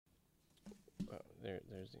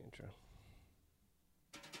There's the intro.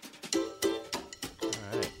 All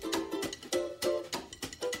right.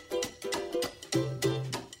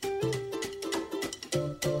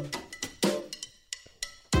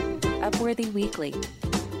 Upworthy Weekly,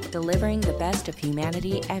 delivering the best of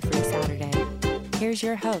humanity every Saturday. Here's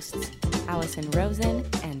your hosts, Allison Rosen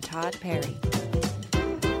and Todd Perry.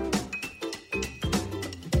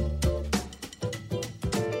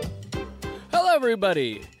 Hello,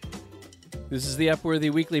 everybody. This is the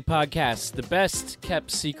Upworthy Weekly Podcast, the best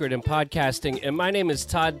kept secret in podcasting. And my name is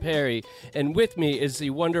Todd Perry, and with me is the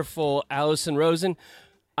wonderful Allison Rosen.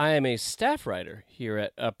 I am a staff writer here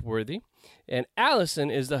at Upworthy. And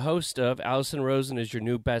Allison is the host of Allison Rosen is Your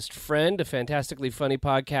New Best Friend, a fantastically funny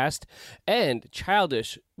podcast, and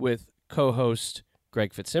Childish with co-host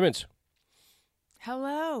Greg Fitzsimmons.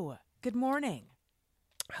 Hello. Good morning.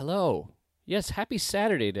 Hello. Yes, happy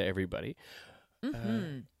Saturday to everybody.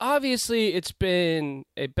 Obviously, it's been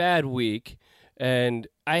a bad week, and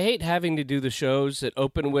I hate having to do the shows that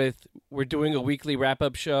open with we're doing a weekly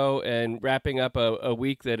wrap-up show and wrapping up a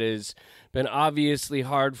week that has been obviously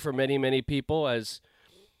hard for many, many people. As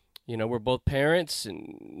you know, we're both parents,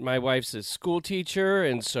 and my wife's a school teacher,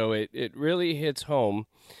 and so it really hits home.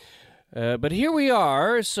 But here we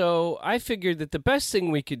are, so I figured that the best thing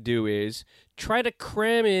we could do is try to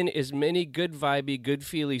cram in as many good vibey, good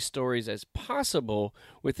feely stories as possible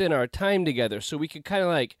within our time together, so we could kind of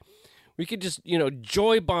like, we could just,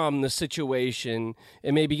 joy bomb the situation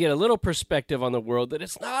and maybe get a little perspective on the world, that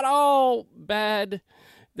it's not all bad,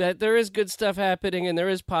 that there is good stuff happening and there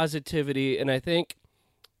is positivity, and I think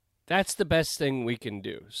that's the best thing we can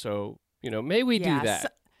do. So, may we do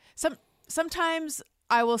that? Sometimes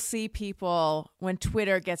I will see people when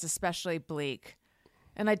Twitter gets especially bleak,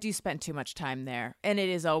 and I do spend too much time there, and it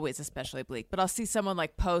is always especially bleak, but I'll see someone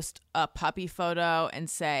like post a puppy photo and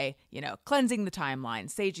say, cleansing the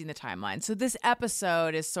timeline, saging the timeline. So this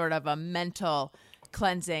episode is sort of a mental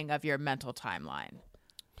cleansing of your mental timeline.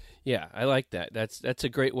 Yeah, I like that. That's a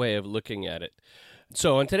great way of looking at it.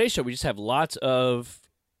 So on today's show, we just have lots of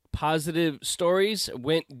positive stories.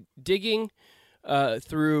 Went digging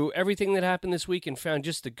through everything that happened this week and found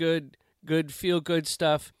just the good feel-good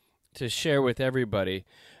stuff to share with everybody.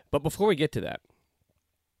 But before we get to that,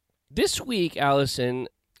 this week, Allison,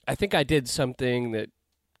 I think I did something that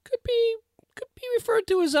could be referred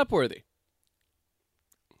to as Upworthy.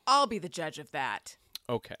 I'll be the judge of that.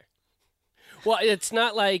 Okay. Well, it's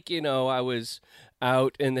not like, I was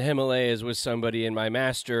out in the Himalayas with somebody and my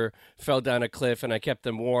master fell down a cliff and I kept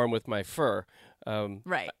them warm with my fur.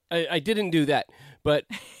 Right. I didn't do that, but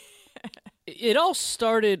it all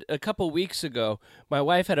started a couple weeks ago. My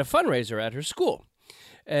wife had a fundraiser at her school,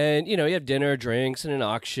 and, you have dinner, drinks, and an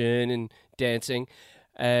auction and dancing.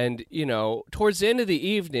 And, towards the end of the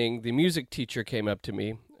evening, the music teacher came up to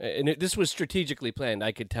me, and this was strategically planned,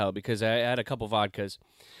 I could tell, because I had a couple vodkas,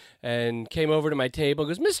 and came over to my table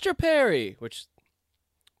and goes, "Mr. Perry," which,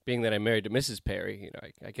 being that I'm married to Mrs. Perry,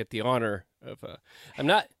 I get the honor of, I'm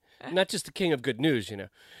not just the king of good news,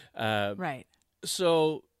 Right.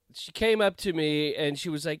 So she came up to me and she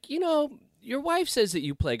was like, your wife says that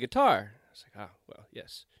you play guitar. I was like, oh, well,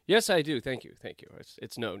 yes. Yes, I do. Thank you.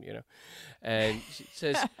 It's known, And she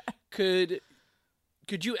says, could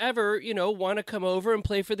you ever, want to come over and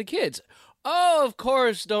play for the kids? Oh, of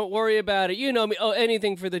course. Don't worry about it. You know me. Oh,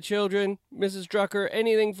 anything for the children, Mrs. Drucker.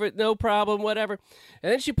 Anything for, no problem, whatever.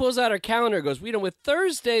 And then she pulls out her calendar and goes, with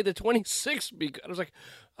Thursday the 26th. I was like,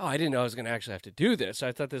 oh, I didn't know I was going to actually have to do this.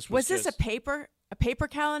 I thought this was this a paper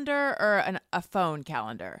calendar or a phone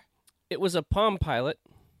calendar? It was a Palm Pilot.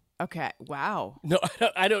 Okay. Wow. No,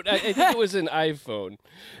 I don't. I think it was an iPhone.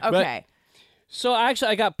 Okay. So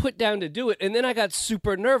I got put down to do it, and then I got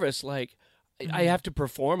super nervous. Like, I have to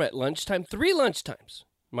perform at lunchtime, 3 lunchtimes,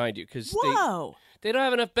 mind you, because they don't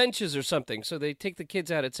have enough benches or something, so they take the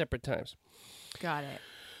kids out at separate times. Got it.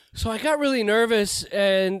 So I got really nervous,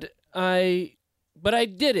 but I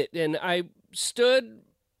did it, and I stood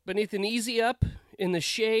beneath an Easy Up in the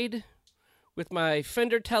shade with my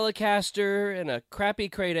Fender Telecaster and a crappy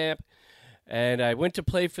crate amp, and I went to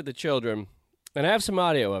play for the children, and I have some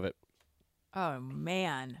audio of it. Oh,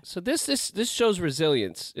 man. So this shows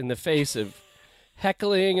resilience in the face of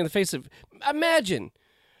heckling, in the face of, imagine,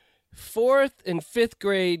 4th and 5th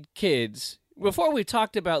grade kids. Before we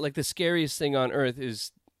talked about, like, the scariest thing on earth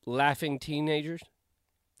is laughing teenagers.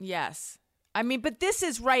 Yes. I mean, but this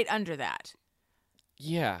is right under that.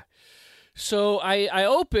 Yeah. So I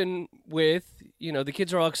open with, the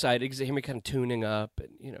kids are all excited because they hear me kind of tuning up.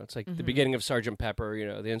 And, it's like the beginning of Sgt.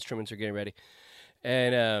 Pepper, the instruments are getting ready.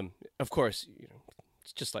 And, of course,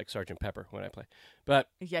 it's just like Sgt. Pepper when I play. But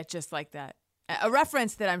yeah, just like that. A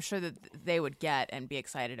reference that I'm sure that they would get and be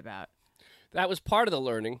excited about. That was part of the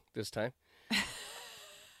learning this time.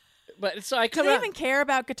 But so I Do come they out. even care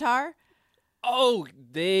about guitar? Oh,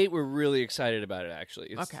 they were really excited about it.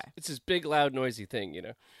 Actually, Okay. It's this big, loud, noisy thing,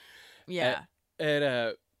 Yeah.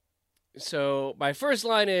 And so my first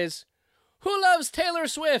line is, "Who loves Taylor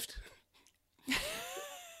Swift?"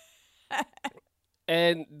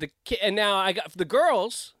 and now I got the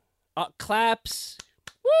girls claps,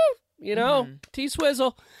 woo,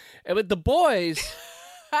 T-swizzle, and with the boys,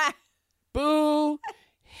 boo,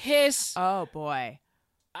 hiss. Oh boy.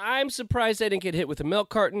 I'm surprised I didn't get hit with a milk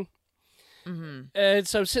carton. Mm-hmm. And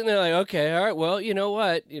so I'm sitting there like, okay, all right, well, you know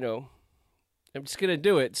what, I'm just gonna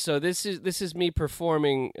do it. So this is me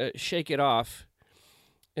performing "Shake It Off"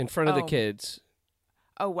 in front of the kids.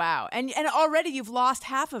 Oh wow. And already you've lost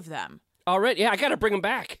half of them. Already, yeah, I got to bring them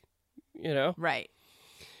back. Right.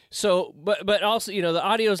 So, but also, the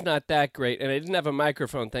audio's not that great, and I didn't have a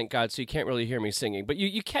microphone, thank God, so you can't really hear me singing. But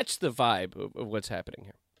you catch the vibe of what's happening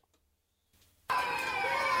here.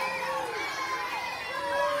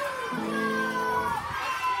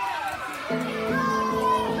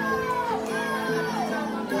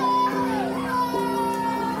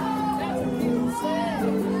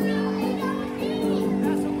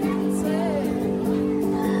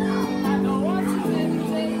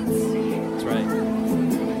 That's right.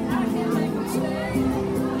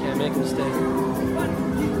 Can't make a mistake. What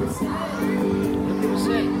people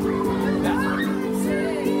say. Yeah.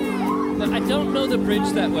 I don't know the bridge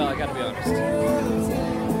that well, I gotta be honest.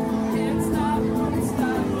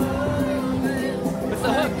 With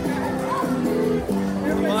the hook.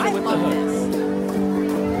 Come on with the hook.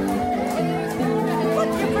 Look,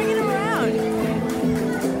 you're bringing him around.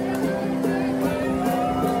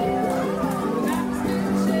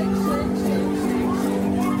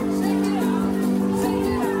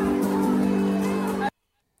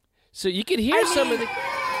 So you can hear some of the...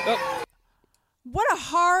 Oh, What a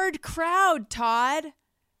hard crowd, Todd.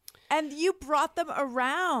 And you brought them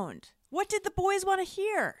around. What did the boys want to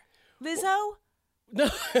hear? Lizzo? no.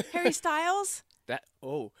 Harry Styles?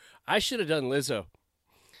 I should have done Lizzo.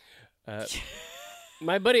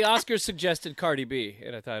 My buddy Oscar suggested Cardi B,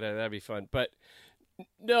 and I thought that'd be fun. But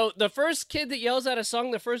no, the first kid that yells out a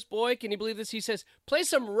song, the first boy, can you believe this? He says, "Play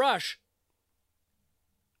some Rush."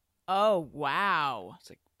 Oh, wow. It's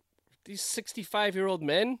like, these 65-year-old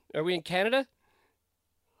men? Are we in Canada?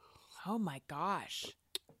 Oh, my gosh.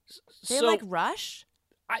 They So, like Rush?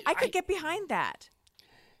 I could get behind that.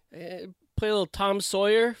 play a little Tom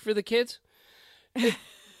Sawyer for the kids.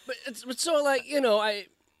 But so like,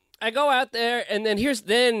 I go out there, and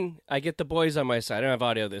then I get the boys on my side. I don't have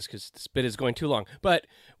audio of this because this bit is going too long. But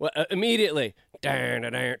immediately, went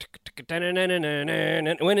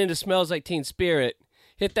into Smells Like Teen Spirit,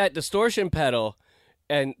 hit that distortion pedal,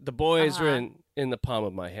 and the boys were in the palm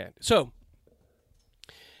of my hand. So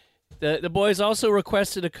the boys also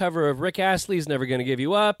requested a cover of Rick Astley's "Never Gonna Give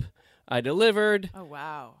You Up." I delivered, Oh,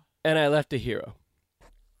 wow. and I left a hero.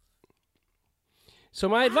 So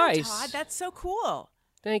my Wow, advice... Todd, that's so cool.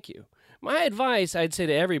 Thank you. My advice, I'd say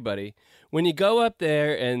to everybody, when you go up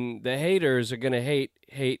there and the haters are going to hate,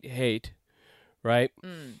 right?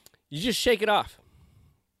 You just shake it off.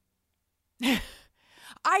 Have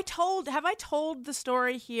I told the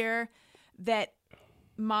story here that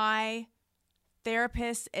my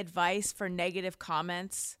therapist's advice for negative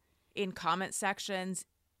comments in comment sections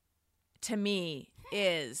to me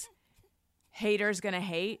is haters gonna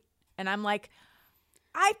hate? And I'm like,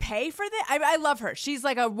 I pay for this. I love her. She's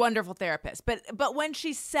like a wonderful therapist. But when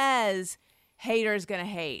she says haters gonna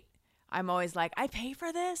hate, I'm always like, I pay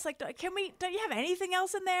for this? Like, don't you have anything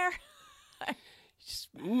else in there? Just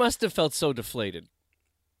must have felt so deflated.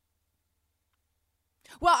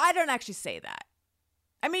 Well, I don't actually say that.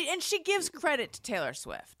 I mean, and she gives credit to Taylor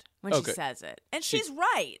Swift when Okay. she says it. And she's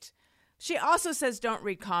right. She also says, don't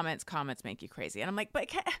read comments. Comments make you crazy. And I'm like,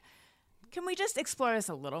 but can we just explore this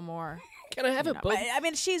a little more? Can I have it both? I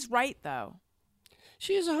mean, she's right, though.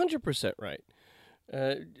 She is 100% right.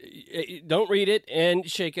 Don't read it and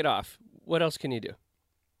shake it off. What else can you do?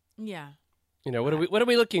 Yeah. What are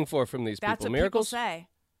we looking for from these That's people? what Miracles? people say.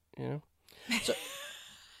 So,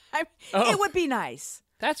 It would be nice.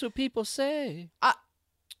 that's what people say.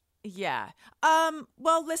 Yeah.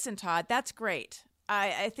 Well, listen, Todd, that's great.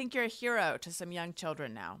 I think you're a hero to some young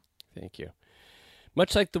children now. Thank you.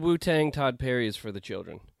 Much like the Wu-Tang, Todd Perry is for the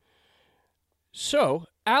children. So,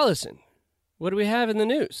 Allison, what do we have in the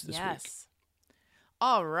news this week? Yes.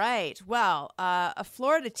 All right. Well, a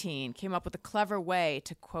Florida teen came up with a clever way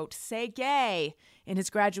to, quote, say gay in his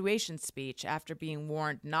graduation speech after being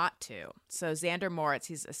warned not to. So Xander Moritz,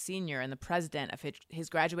 he's a senior and the president of his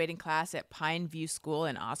graduating class at Pine View School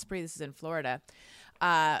in Osprey, this is in Florida,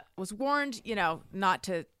 was warned, not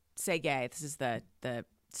to say gay. This is the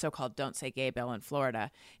so-called Don't Say Gay bill in Florida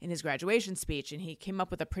in his graduation speech. And he came up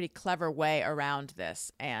with a pretty clever way around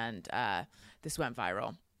this. And this went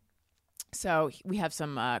viral. So we have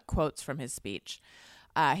some quotes from his speech.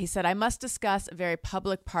 He said, "I must discuss a very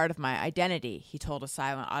public part of my identity," he told a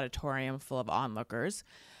silent auditorium full of onlookers.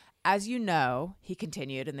 "As you know," he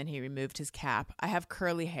continued, and then he removed his cap, "I have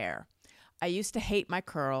curly hair. I used to hate my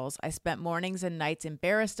curls. I spent mornings and nights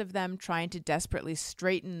embarrassed of them, trying to desperately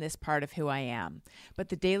straighten this part of who I am. But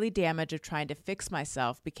the daily damage of trying to fix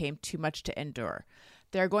myself became too much to endure.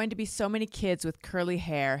 There are going to be so many kids with curly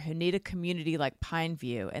hair who need a community like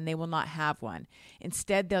Pineview, and they will not have one.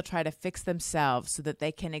 Instead, they'll try to fix themselves so that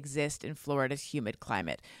they can exist in Florida's humid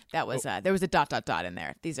climate." That was there was a ... in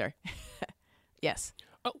there. These are yes.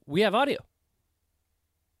 Oh, we have audio.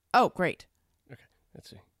 Oh, great. Okay, let's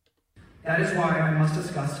see. "That is why I must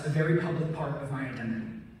discuss a very public part of my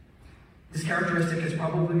identity. This characteristic has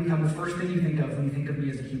probably become the first thing you think of when you think of me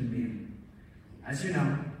as a human being. As you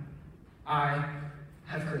know, I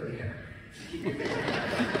have curly hair.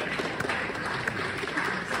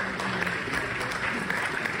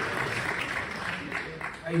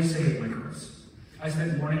 I used to hate my curls. I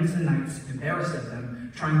spent mornings and nights embarrassed of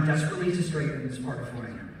them, trying desperately to straighten this part of who I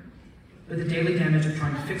am. But the daily damage of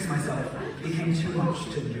trying to fix myself became too much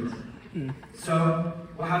to endure. So,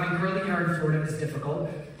 while having curly hair in Florida is difficult,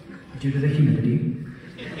 due to the humidity,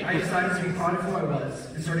 I decided to be proud of who I was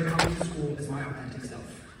and started coming to school as my authentic self.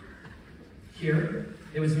 Here,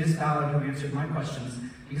 it was Miss Ballard who answered my questions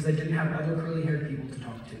because I didn't have other curly-haired people to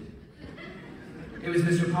talk to. It was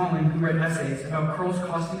Mr. Pauling who read essays about curls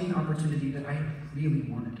costing me an opportunity that I really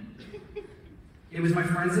wanted. It was my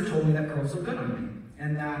friends that told me that curls look good on me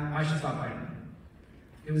and that I should stop hiding them.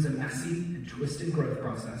 It was a messy and twisted growth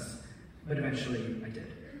process, but eventually I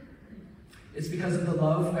did. It's because of the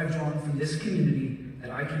love I've drawn from this community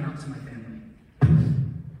that I came out to my family.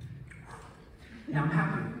 Now I'm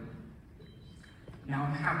happy.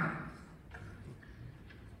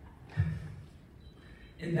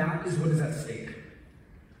 And that is what is at stake.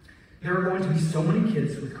 There are going to be so many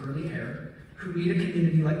kids with curly hair who need a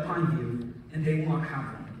community like Pineview, and they will not have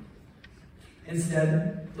one.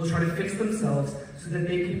 Instead, they'll try to fix themselves so that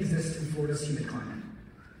they can exist in Florida's humid climate.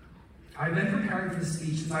 I've been preparing for this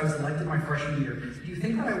speech since I was elected my freshman year. Do you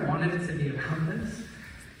think that I wanted it to be about this?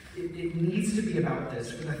 It needs to be about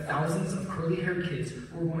this for the thousands of curly-haired kids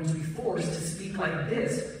who are going to be forced to speak like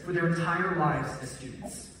this for their entire lives as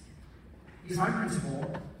students. Because my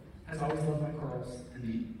principal has always loved my curls and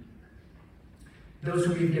me. Those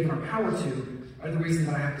who we've given our power to are the reason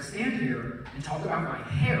that I have to stand here and talk about my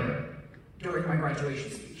hair during my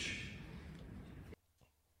graduation speech.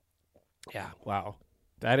 Yeah, wow.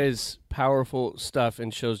 That is powerful stuff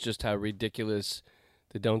and shows just how ridiculous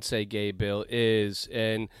the Don't Say Gay bill is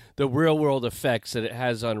and the real-world effects that it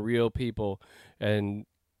has on real people. And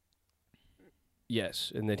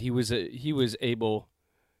yes, and that he was able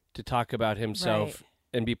to talk about himself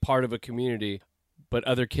and be part of a community, but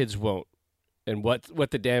other kids won't. And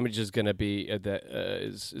what the damage is going to be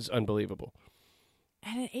is unbelievable.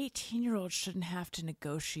 And an 18-year-old shouldn't have to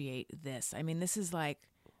negotiate this. I mean, this is like,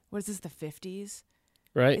 what is this, the 50s?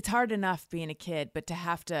 Right. It's hard enough being a kid, but to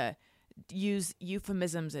have to use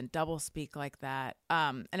euphemisms and doublespeak like that.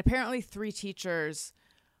 And apparently 3 teachers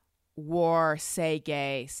wore "Say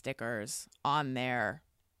Gay" stickers on their,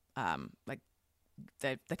 like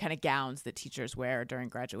the kind of gowns that teachers wear during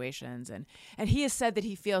graduations. And he has said that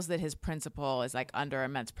he feels that his principal is like under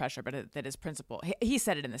immense pressure, but that his principal, he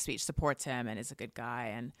said it in the speech, supports him and is a good guy.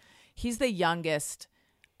 And he's the youngest,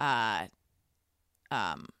 oh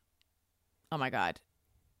my God.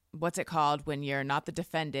 What's it called when you're not the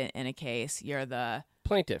defendant in a case? You're the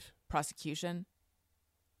plaintiff. Prosecution.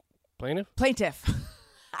 Plaintiff.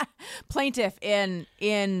 Plaintiff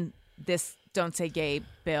in this Don't Say Gay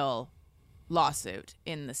bill lawsuit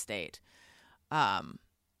in the state.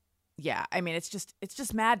 Yeah, I mean, it's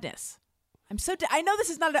just madness. I know this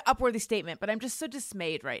is not an upworthy statement, but I'm just so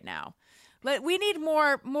dismayed right now. We need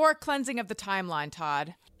more cleansing of the timeline,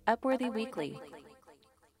 Todd. Upworthy Weekly.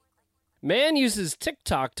 Man uses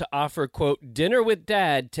TikTok to offer, quote, dinner with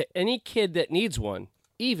dad to any kid that needs one,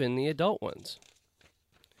 even the adult ones.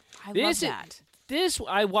 I love that.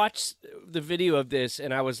 I watched the video of this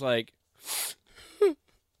and I was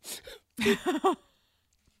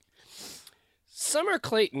Summer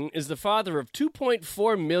Clayton is the father of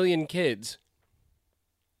 2.4 million kids.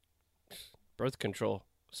 Birth control,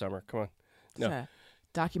 Summer. Come on. There's a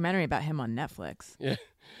documentary about him on Netflix. Yeah.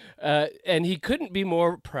 And he couldn't be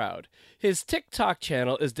more proud. His TikTok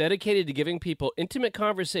channel is dedicated to giving people intimate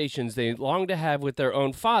conversations they long to have with their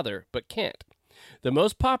own father, but can't. The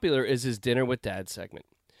most popular is his Dinner with Dad segment.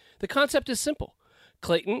 The concept is simple.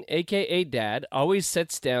 Clayton, a.k.a. Dad, always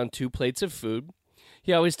sets down 2 plates of food.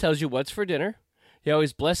 He always tells you what's for dinner. He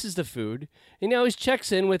always blesses the food. And he always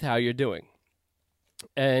checks in with how you're doing.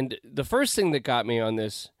 And the first thing that got me on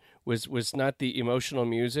this was not the emotional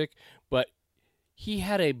music, but he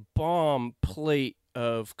had a bomb plate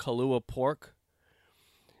of Kahlua pork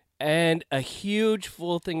and a huge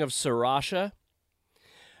full thing of sriracha.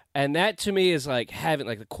 And that to me is like having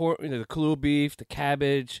like the Kahlua beef, the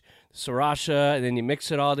cabbage, the sriracha, and then you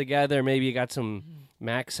mix it all together. Maybe you got some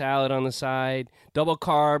mac salad on the side, double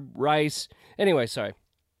carb, rice. Anyway, sorry.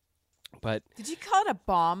 But Did you call it a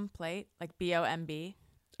bomb plate? Like B-O-M-B?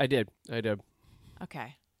 I did.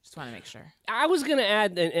 Okay. Just want to make sure. I was going to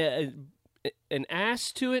add an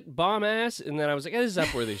ass to it, bomb ass, and then I was like, this is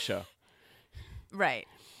Upworthy's show. Right.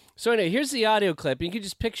 So anyway, here's the audio clip. You can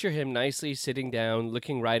just picture him nicely sitting down,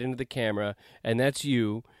 looking right into the camera, and that's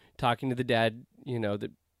you talking to the dad, you know,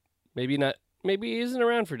 that maybe he isn't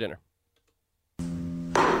around for dinner.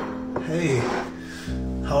 Hey,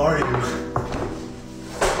 how are you?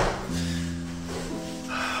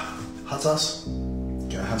 Hot sauce?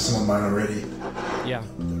 Yeah, I have some of mine already. Yeah.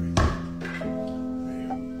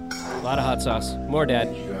 A lot of hot sauce. More,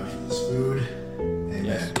 Dad. You got this food. Amen.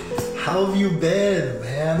 Yes. How have you been,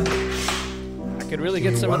 man? I could really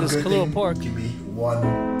get some of this Kahlua pork. Give me one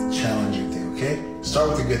challenging thing, okay? Start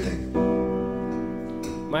with a good thing.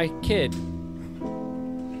 My kid.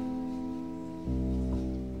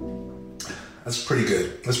 That's pretty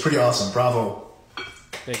good. That's pretty awesome. Bravo.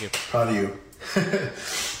 Thank you. Proud of you.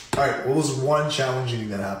 All right, what was one challenging thing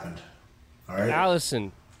that happened? All right.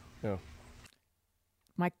 Allison. No.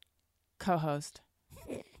 My co-host.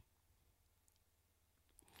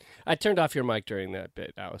 I turned off your mic during that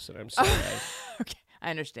bit, Allison. I'm sorry. Okay. I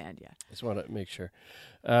understand, yeah. Just want to make sure.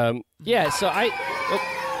 So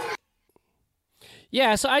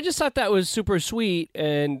I just thought that was super sweet,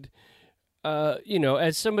 and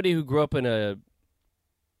as somebody who grew up in a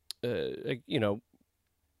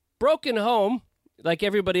broken home, like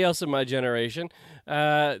everybody else in my generation,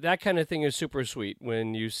 that kind of thing is super sweet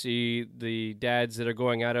when you see the dads that are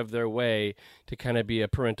going out of their way to kind of be a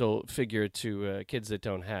parental figure to kids that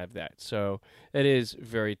don't have that. So it is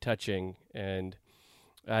very touching, and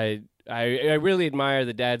I really admire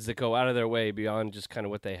the dads that go out of their way beyond just kind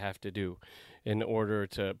of what they have to do in order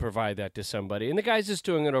to provide that to somebody. And the guy's just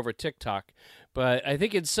doing it over TikTok. But I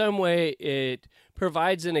think in some way it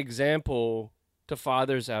provides an example to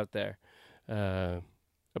fathers out there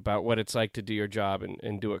about what it's like to do your job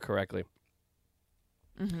and do it correctly.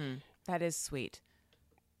 Mm-hmm. That is sweet.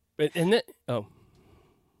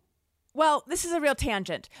 Well, this is a real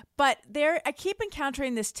tangent, but I keep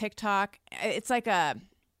encountering this TikTok. It's like I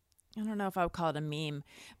don't know if I would call it a meme,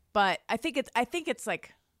 but I think it's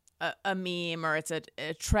like a meme, or it's a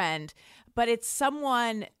trend, but it's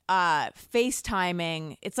someone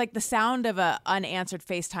FaceTiming. It's like the sound of a unanswered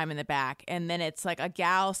FaceTime in the back, and then it's like a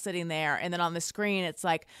gal sitting there, and then on the screen it's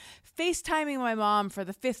like FaceTiming my mom for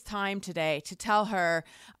the 5th time today to tell her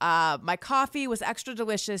my coffee was extra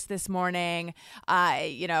delicious this morning.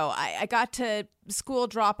 I got to school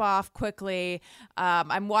drop off quickly.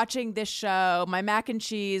 I'm watching this show. My mac and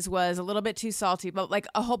cheese was a little bit too salty, but like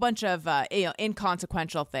a whole bunch of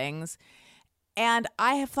inconsequential things. And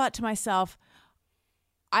I have thought to myself,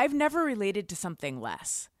 I've never related to something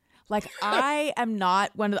less. Like, I am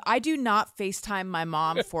not I do not FaceTime my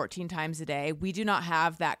mom 14 times a day. We do not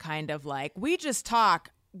have that kind of like, we just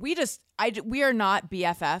talk. We are not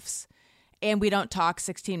BFFs, and we don't talk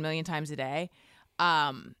 16 million times a day.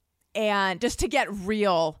 And just to get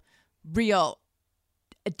real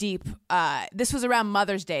deep, this was around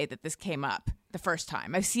Mother's Day that this came up the first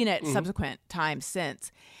time. I've seen it subsequent times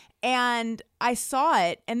since. And I saw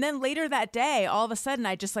it, and then later that day, all of a sudden,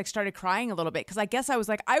 I just like started crying a little bit, because I guess I was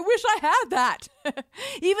like, I wish I had that.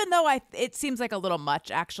 Even though it seems like a little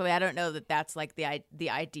much, actually. I don't know that that's like the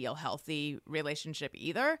ideal healthy relationship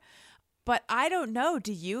either. But I don't know.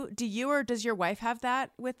 Do you or does your wife have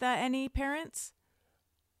that with any parents?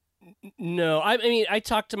 No, I mean, I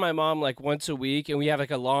talk to my mom like once a week, and we have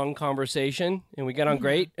like a long conversation, and we get on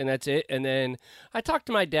great, and that's it. And then I talk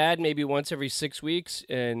to my dad maybe once every 6 weeks,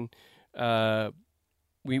 and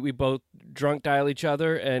we both drunk dial each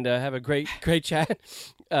other and have a great chat.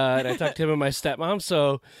 and I talk to him and my stepmom.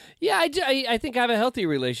 So, yeah, I think I have a healthy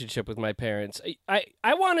relationship with my parents.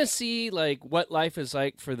 I want to see like what life is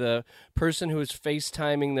like for the person who is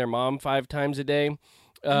FaceTiming their mom 5 times a day,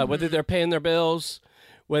 whether they're paying their bills,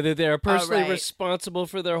 whether they're personally responsible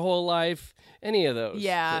for their whole life, any of those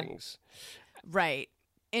things. Right.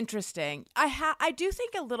 Interesting. I do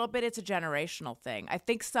think a little bit it's a generational thing. I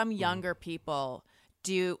think some younger people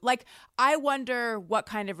do. Like, I wonder what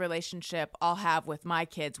kind of relationship I'll have with my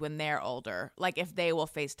kids when they're older. Like, if they will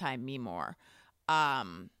FaceTime me more.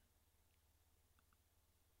 I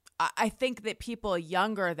think that people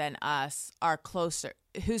younger than us are closer,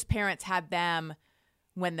 whose parents had them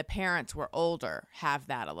when the parents were older, have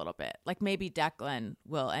that a little bit. Like, maybe Declan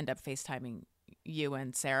will end up FaceTiming you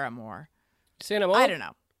and Sarah more. Saying I'm old? I don't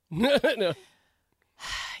know. No.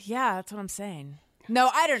 Yeah, that's what I'm saying. No,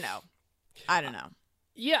 I don't know.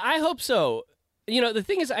 Yeah, I hope so. You know, the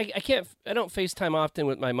thing is, I don't FaceTime often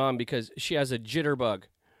with my mom because she has a jitterbug.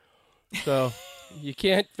 So you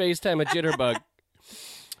can't FaceTime a jitterbug.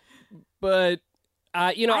 But,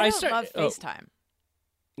 you know, I don't love FaceTime.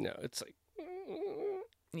 No, it's like...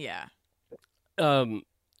 Yeah.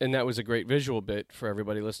 And that was a great visual bit for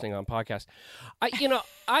everybody listening on podcast.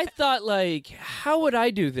 I thought, like, how would I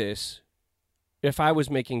do this if I was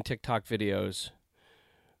making TikTok videos,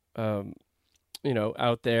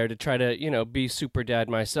 out there to try to, be super dad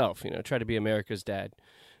myself, try to be America's dad.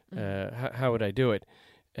 How would I do it?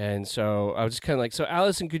 And so I was just kind of like, so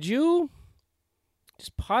Allison, could you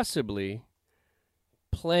just possibly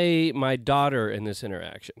play my daughter in this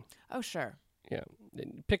interaction? Oh, sure. Yeah.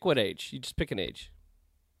 Pick what age. You just pick an age.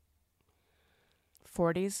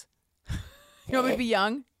 40s. You want me to be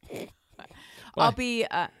young? I'll be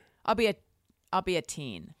a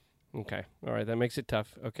teen. Okay. All right. That makes it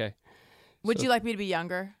tough. Okay. Would you like me to be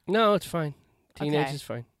younger? No, it's fine. Teenage is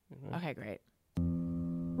fine. Okay, great.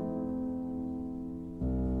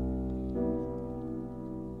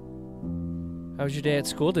 How was your day at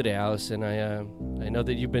school today, Allison? I know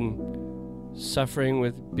that you've been suffering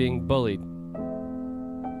with being bullied.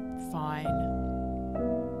 Fine.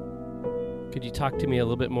 Could you talk to me a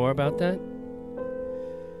little bit more about that?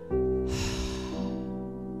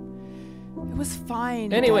 It was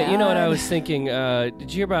fine. Anyway, Dad. you know what I was thinking?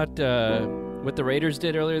 Did you hear about what the Raiders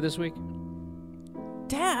did earlier this week?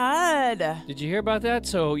 Dad! Did you hear about that?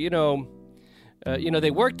 So,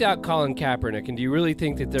 they worked out Colin Kaepernick, and do you really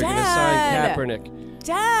think that they're going to sign Kaepernick?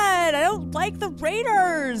 Dad, I don't like the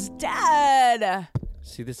Raiders. Dad!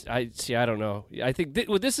 I don't know. I think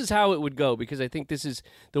this is how it would go, because I think this is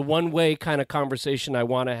the one-way kind of conversation I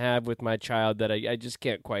want to have with my child that I just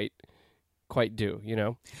can't quite do,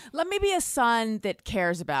 Let me be a son that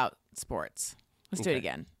cares about sports. Let's do it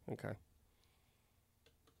again. Okay.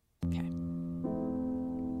 Okay.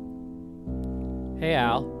 Hey,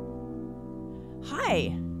 Al.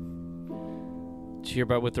 Hi. Did you hear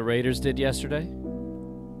about what the Raiders did yesterday?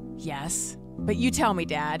 Yes, but you tell me,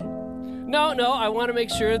 Dad. No, I want to make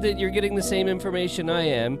sure that you're getting the same information I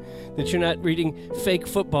am, that you're not reading fake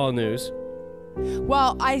football news.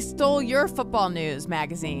 Well, I stole your football news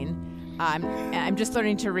magazine. I'm just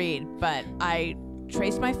learning to read, but I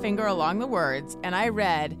traced my finger along the words, and I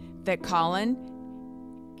read that Colin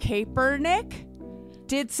Kaepernick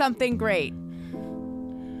did something great.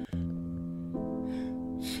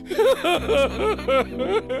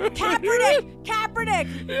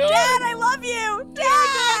 Kaepernick! Dad, I love you!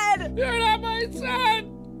 Dad! You're not my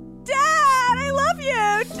son! Dad, I love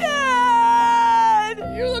you!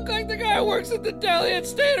 Dad! You look like the guy who works at the deli at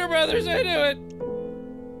Stater Brothers. I knew it.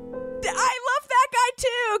 I love that guy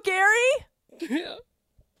too, Gary. Yeah.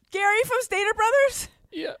 Gary from Stater Brothers?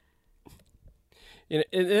 Yeah.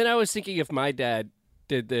 And then I was thinking if my dad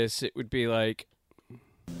did this, it would be like...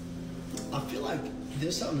 I feel like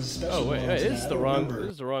there's something special. Oh, wait, this is the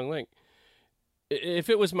wrong link. If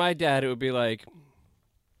it was my dad, it would be like...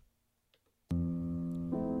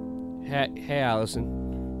 Hey, Allison.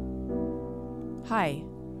 Hi.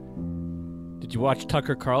 Did you watch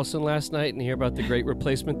Tucker Carlson last night and hear about the Great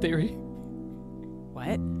Replacement Theory?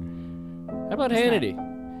 What? How about Hannity?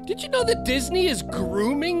 Did you know that Disney is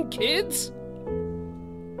grooming kids?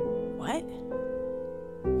 What?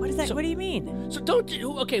 What is that? What do you mean? So who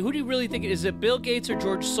do you really think it is? Is it Bill Gates or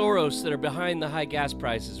George Soros that are behind the high gas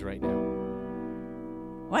prices right now?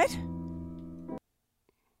 What?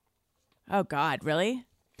 Oh, God, really?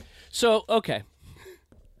 So, okay.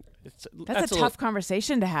 That's a tough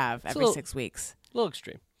conversation to have every 6 weeks. A little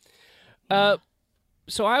extreme.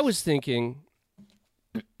 So I was thinking...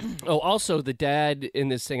 Oh, also the dad in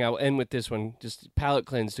this thing, I'll end with this one, just palate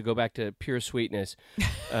cleanse to go back to pure sweetness.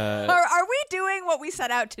 Are we doing what we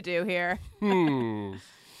set out to do here?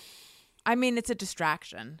 I mean, it's a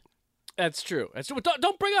distraction. That's true. That's true.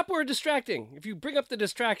 Don't bring up we're distracting. If you bring up the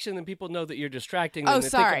distraction, then people know that you're distracting them. Oh, They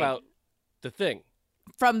sorry. think about the thing.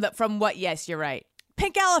 From what? Yes, you're right.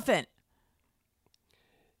 Pink elephant.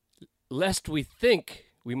 Lest we think,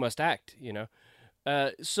 we must act, you know.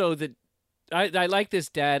 So that I like this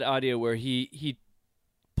dad audio where he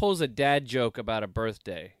pulls a dad joke about a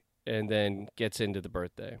birthday and then gets into the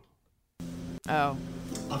birthday. Oh.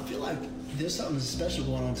 I feel like there's something special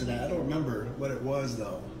going on today. I don't remember what it was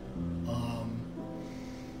though.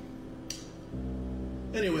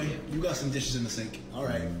 Anyway, you got some dishes in the sink. All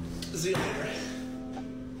right. See you later.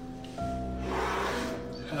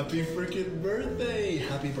 Happy freaking birthday!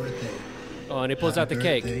 Happy birthday! Oh, and he pulls out the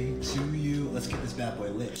cake. Happy birthday to you. Let's get this bad boy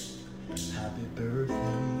lit. Happy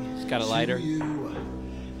birthday. He's got a lighter. To you.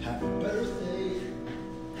 Happy birthday.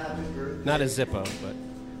 Happy birthday. Not a Zippo, but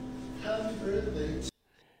Happy birthday.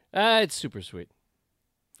 it's super sweet.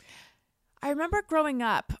 I remember growing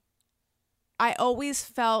up, I always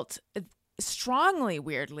felt strongly,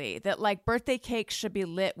 weirdly, that like birthday cakes should be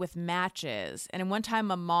lit with matches. And one time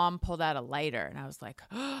my mom pulled out a lighter and I was like,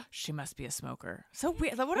 oh, she must be a smoker. So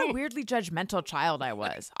weird. What a weirdly judgmental child I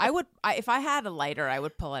was. If I had a lighter, I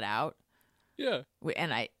would pull it out. Yeah. We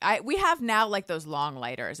have now like those long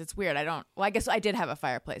lighters. It's weird. I guess I did have a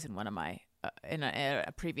fireplace in one of my, in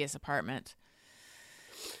a previous apartment.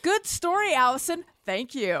 Good story, Allison.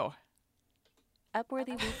 Thank you.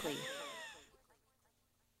 Upworthy Weekly.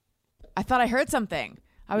 I thought I heard something.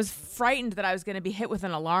 I was frightened that I was going to be hit with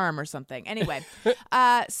an alarm or something. Anyway,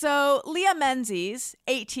 so Leah Menzies,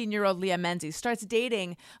 18-year-old Leah Menzies, starts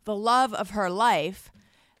dating the love of her life.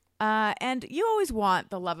 And you always want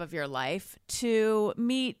the love of your life to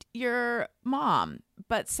meet your mom.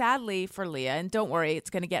 But sadly for Leah, and don't worry, it's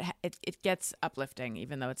going to get it gets uplifting,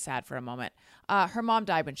 even though it's sad for a moment. Her mom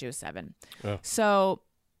died when she was 7. Oh. So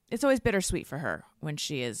it's always bittersweet for her when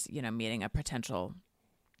she is, meeting a potential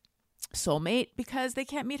soulmate because they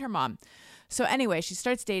can't meet her mom. So anyway, she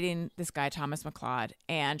starts dating this guy, Thomas McLeod,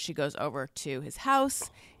 and she goes over to his house,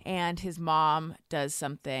 and his mom does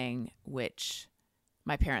something which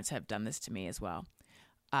my parents have done this to me as well.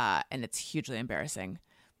 And it's hugely embarrassing.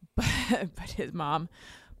 But his mom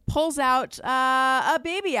pulls out a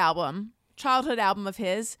baby album, childhood album of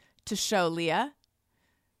his, to show Leah.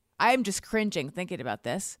 I'm just cringing thinking about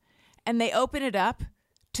this. And they open it up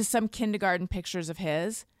to some kindergarten pictures of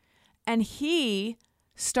his. And he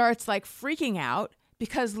starts like freaking out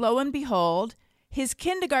because lo and behold, his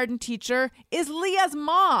kindergarten teacher is Leah's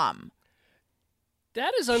mom.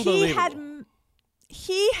 That is unbelievable.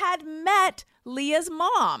 He had met Leah's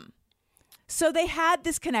mom. So they had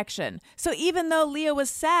this connection. So even though Leah was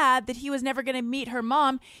sad that he was never going to meet her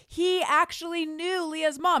mom, he actually knew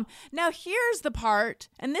Leah's mom. Now here's the part,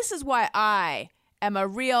 and this is why I am a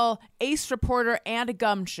real ace reporter and a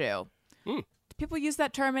gumshoe. Do people use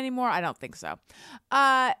that term anymore? I don't think so.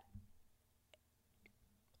 I've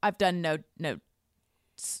done no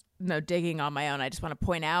digging on my own. I just want to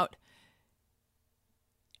point out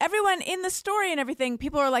everyone in the story and everything,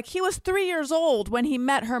 people are like, he was 3 years old when he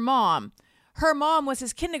met her mom. Her mom was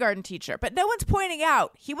his kindergarten teacher. But no one's pointing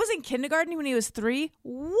out he was in kindergarten when he was 3.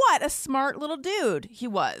 What a smart little dude he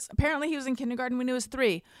was. Apparently he was in kindergarten when he was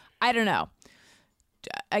 3. I don't know.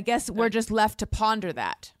 I guess we're just left to ponder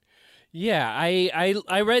that. Yeah,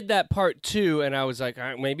 I read that part too, and I was like, all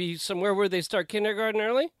right, maybe somewhere where they start kindergarten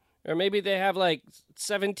early? Or maybe they have like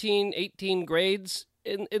 17, 18 grades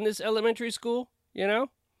in this elementary school,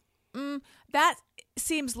 That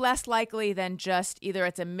seems less likely than just either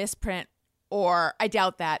it's a misprint or I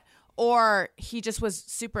doubt that, or he just was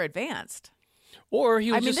super advanced. Or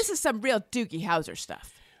he was this is some real Doogie Howser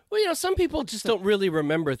stuff. Well, some people just don't really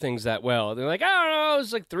remember things that well. They're like, I don't know, I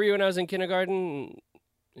was like 3 when I was in kindergarten,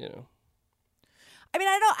 I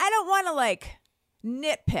don't want to like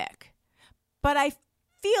nitpick, but I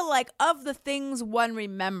feel like of the things one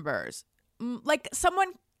remembers, like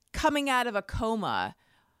someone coming out of a coma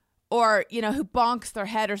or, who bonks their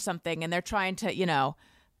head or something and they're trying to,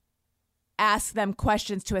 ask them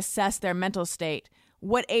questions to assess their mental state.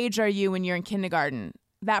 What age are you when you're in kindergarten?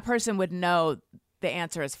 That person would know the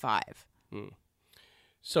answer is 5.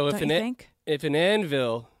 So if an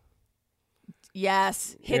anvil,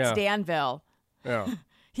 yes, hits Danville,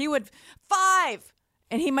 he would 5,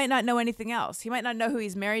 and he might not know anything else. He might not know who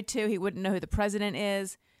he's married to. He wouldn't know who the president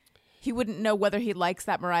is. He wouldn't know whether he likes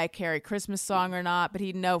that Mariah Carey Christmas song or not, but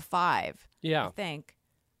he'd know 5. Yeah, I think.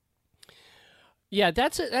 Yeah,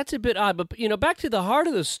 that's a bit odd. But back to the heart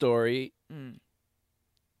of the story.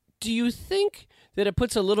 Do you think that it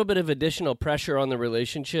puts a little bit of additional pressure on the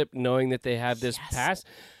relationship, knowing that they have this past?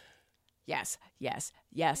 Yes.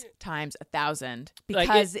 Yes, times 1,000. Like,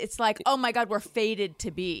 Because it's like, oh my God, we're fated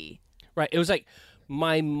to be. Right. It was like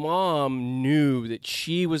my mom knew that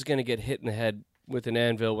she was going to get hit in the head with an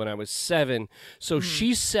anvil when I was 7. So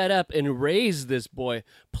she set up and raised this boy,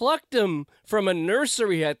 plucked him from a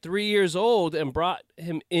nursery at 3 years old and brought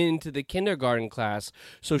him into the kindergarten class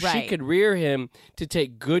so she Right. could rear him to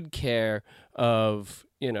take good care of,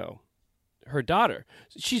 her daughter.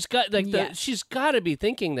 She's got Yes. she's got to be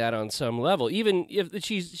thinking that on some level. Even if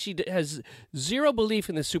she has zero belief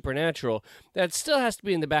in the supernatural, that still has to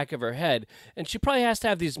be in the back of her head. And she probably has to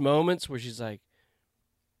have these moments where she's like,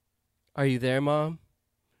 "Are you there, Mom?"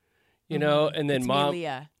 And then It's Mom, me,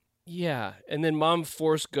 Leah. yeah, and then Mom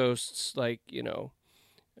force ghosts like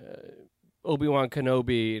Obi-Wan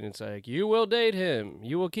Kenobi, and it's like, "You will date him.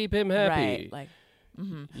 You will keep him happy." Right. Like,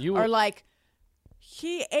 You or will- like,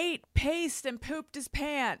 he ate paste and pooped his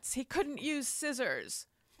pants. He couldn't use scissors.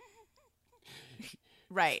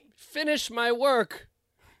 Right. finish my work.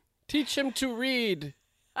 Teach him to read.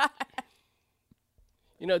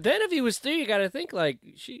 Then if he was 3, you got to think like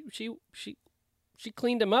she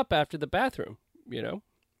cleaned him up after the bathroom.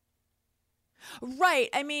 Right.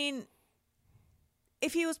 I mean,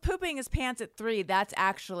 if he was pooping his pants at 3, that's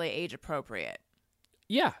actually age appropriate.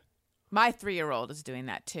 Yeah. My 3-year-old is doing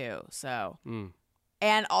that too. So,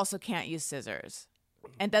 and also can't use scissors,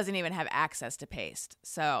 and doesn't even have access to paste.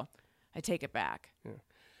 So, I take it back.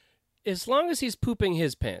 As long as he's pooping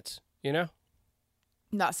his pants,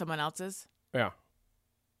 Not someone else's. Yeah.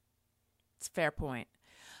 It's a fair point.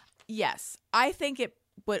 Yes, I think it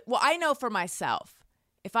would. Well, I know for myself,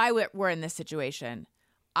 if I were in this situation,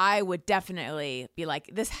 I would definitely be like,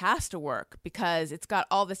 this has to work because it's got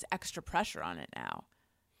all this extra pressure on it now.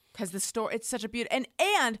 Because the story, it's such a beautiful,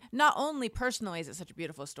 and not only personally is it such a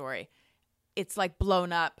beautiful story, it's like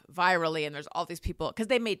blown up virally, and there's all these people, because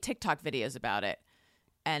they made TikTok videos about it.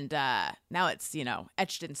 And now it's,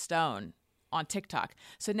 etched in stone on TikTok.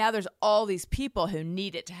 So now there's all these people who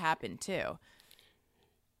need it to happen too.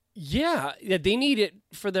 Yeah, they need it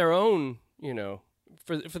for their own,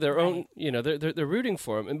 for their own, they're rooting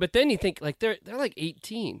for him. But then you think like they're like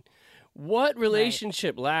 18. What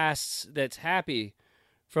relationship lasts that's happy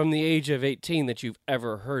from the age of 18 that you've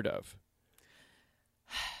ever heard of?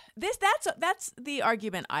 That's the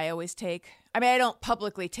argument I always take. I mean, I don't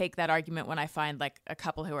publicly take that argument when I find like a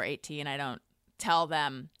couple who are 18. I don't tell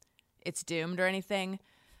them it's doomed or anything.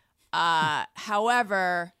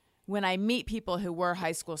 However, when I meet people who were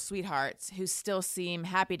high school sweethearts who still seem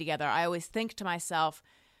happy together, I always think to myself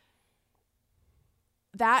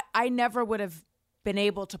that I never would have been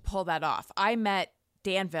able to pull that off. I met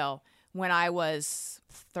Danville when I was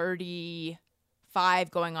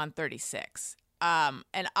 35 going on 36.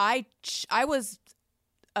 And I was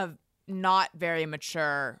a not very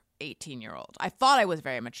mature 18-year-old. I thought I was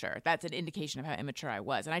very mature. That's an indication of how immature I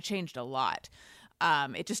was. And I changed a lot.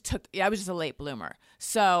 It just took, I was just a late bloomer.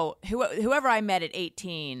 So whoever I met at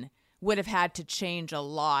 18 would have had to change a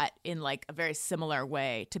lot in like a very similar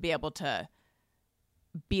way to be able to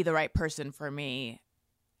be the right person for me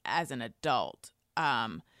as an adult.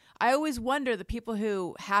 I always wonder the people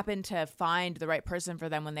who happen to find the right person for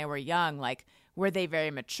them when they were young, like, were they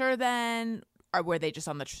very mature then? Or were they just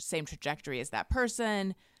on the same trajectory as that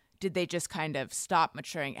person? Did they just kind of stop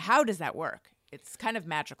maturing? How does that work? It's kind of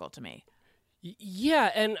magical to me.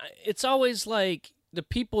 Yeah, and it's always like the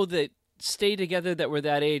people that stay together that were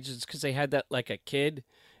that age is because they had that like a kid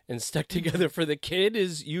and stuck together for the kid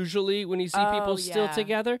is usually when you see people still yeah.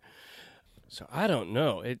 together. So I don't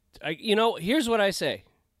know. Here's what I say.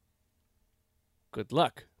 Good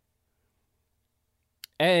luck.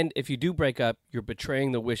 And if you do break up, you're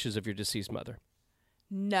betraying the wishes of your deceased mother.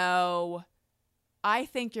 No. I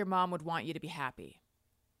think your mom would want you to be happy.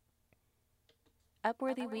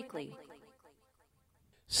 Upworthy Weekly.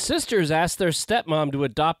 Sisters asked their stepmom to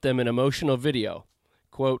adopt them in emotional video.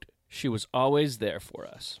 Quote, "She was always there for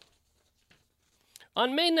us."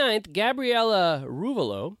 On May 9th, Gabriella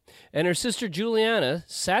Ruvolo and her sister Juliana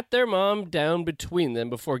sat their mom down between them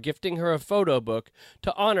before gifting her a photo book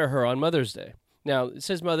to honor her on Mother's Day. Now, it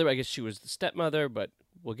says mother, I guess she was the stepmother, but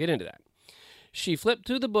we'll get into that. She flipped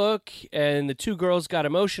through the book, and the two girls got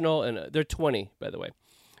emotional, and they're 20, by the way.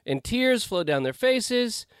 And tears flowed down their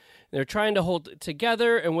faces. They're trying to hold it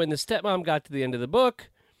together, and when the stepmom got to the end of the book,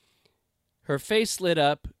 her face lit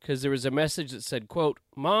up because there was a message that said, quote,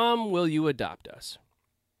 "Mom, will you adopt us?"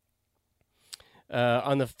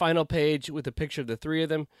 On the final page with a picture of the three of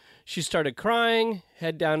them, she started crying,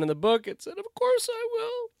 head down in the book. It said, "Of course I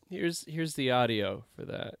will." Here's the audio for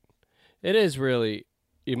that. It is really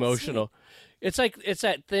emotional. It's like it's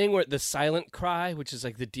that thing where the silent cry, which is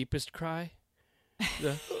like the deepest cry.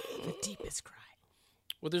 The deepest cry.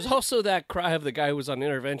 Well, there's also that cry of the guy who was on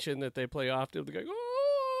intervention that they play often. The guy,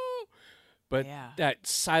 oh! But that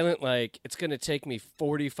silent, like, it's going to take me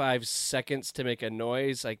 45 seconds to make a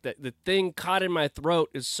noise. Like, the thing caught in my throat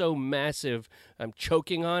is so massive, I'm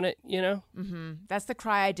choking on it, you know? Mm-hmm. That's the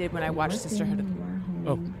cry I did when I watched Sisterhood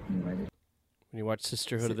of... When you watch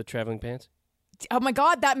Sisterhood of the Traveling Pants? Oh, my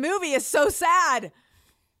God, that movie is so sad.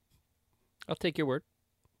 I'll take your word.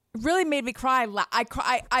 It really made me cry.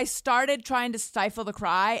 I started trying to stifle the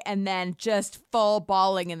cry and then just full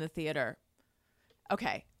bawling in the theater.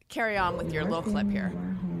 Okay. Carry on with your little clip here.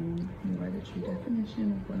 You are the true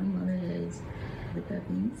definition of what a mother is. With that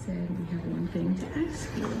being said, we have one thing to ask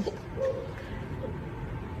you.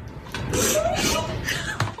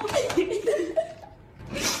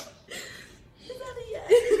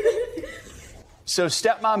 So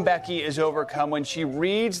stepmom Becky is overcome when she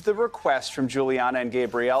reads the request from Juliana and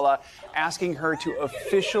Gabriella asking her to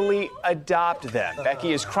officially adopt them.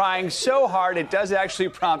 Becky is crying so hard it does actually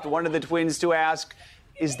prompt one of the twins to ask,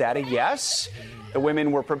 is that a yes? The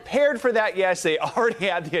women were prepared for that yes. They already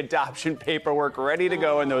had the adoption paperwork ready to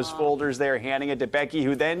go in those folders there, handing it to Becky,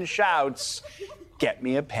 who then shouts, get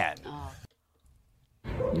me a pen.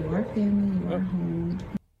 You are family, you are home.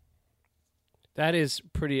 That is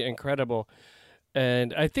pretty incredible.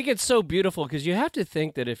 And I think it's so beautiful because you have to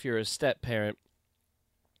think that if you're a step parent,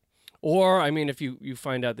 or, I mean, if you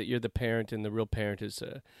find out that you're the parent and the real parent is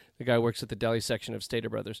the guy who works at the deli section of Stater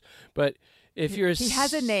Brothers. But if you're... He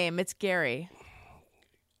has a name. It's Gary.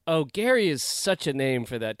 Oh, Gary is such a name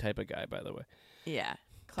for that type of guy, by the way. Yeah.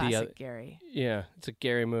 Classic Gary. Yeah, it's a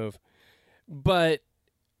Gary move. But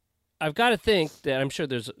I've got to think that I'm sure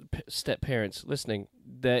there's step parents listening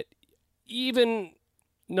that even...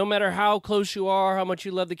 no matter how close you are, how much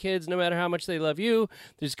you love the kids, no matter how much they love you,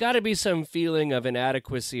 there's got to be some feeling of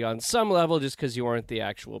inadequacy on some level just because you aren't the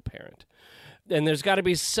actual parent. And there's got to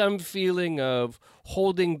be some feeling of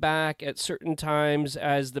holding back at certain times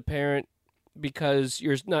as the parent because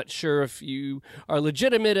you're not sure if you are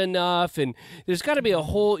legitimate enough. And there's got to be a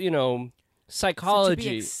whole, psychology. So to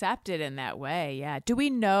be accepted in that way, yeah. Do we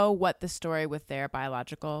know what the story with their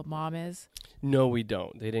biological mom is? No, we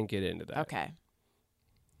don't. They didn't get into that. Okay.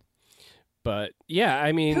 But yeah,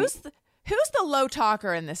 I mean, who's the low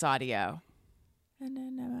talker in this audio?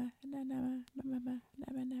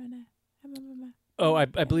 Oh, I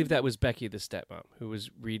believe that was Becky, the stepmom, who was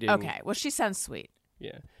reading. Okay, well, she sounds sweet.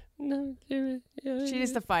 Yeah. She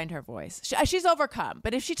needs to find her voice. She's overcome,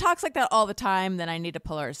 but if she talks like that all the time, then I need to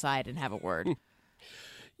pull her aside and have a word.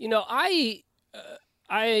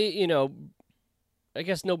 I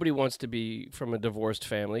guess nobody wants to be from a divorced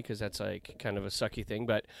family because that's like kind of a sucky thing.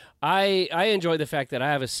 But I enjoy the fact that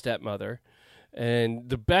I have a stepmother. And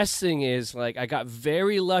the best thing is, like, I got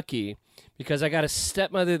very lucky because I got a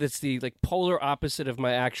stepmother that's the like polar opposite of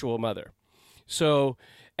my actual mother. So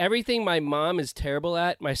everything my mom is terrible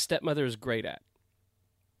at, my stepmother is great at.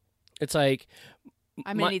 It's like...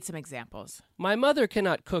 I'm going to need some examples. My mother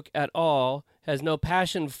cannot cook at all, has no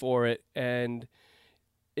passion for it, and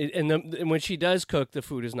when she does cook, the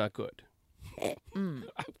food is not good.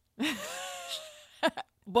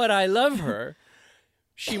 But I love her.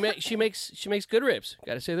 She makes good ribs.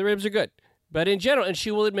 Got to say the ribs are good. But in general, and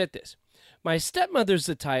she will admit this, my stepmother's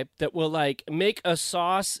the type that will like make a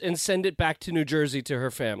sauce and send it back to New Jersey to her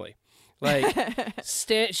family. Like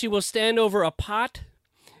she will stand over a pot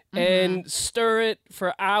and stir it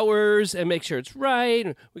for hours and make sure it's right.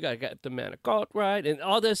 And we gotta get the manicotti right and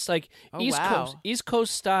all this like East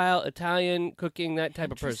Coast style Italian cooking, that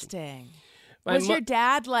type of person. Interesting. Was your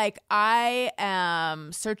dad like, I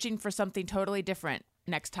am searching for something totally different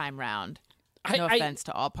next time round? No offense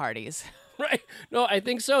to all parties. Right. No, I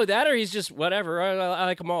think so. That or he's just whatever. I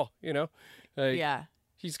like them all, yeah.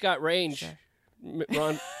 He's got range.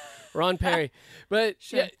 Sure. Ron Perry. But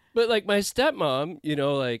sure. Yeah, but like my stepmom,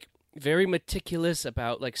 like very meticulous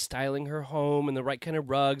about like styling her home and the right kind of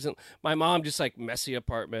rugs. And my mom just like messy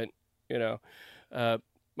apartment,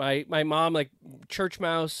 my mom like church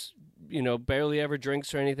mouse, barely ever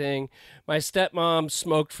drinks or anything. My stepmom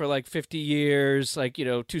smoked for like 50 years, like,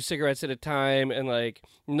 2 cigarettes at a time and like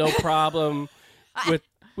no problem with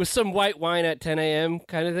some white wine at 10 a.m.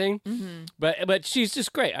 kind of thing. Mm-hmm. But she's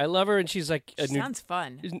just great. I love her, and she's like sounds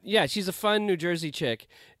fun. Yeah, she's a fun New Jersey chick,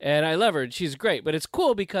 and I love her. She's great, but it's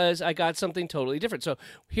cool because I got something totally different. So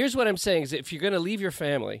here's what I'm saying: is that if you're going to leave your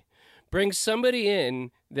family, bring somebody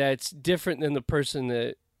in that's different than the person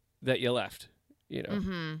that you left.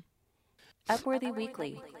 Upworthy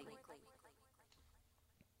Weekly.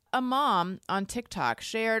 a mom on TikTok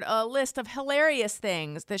shared a list of hilarious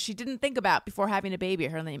things that she didn't think about before having a baby.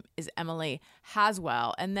 Her name is Emily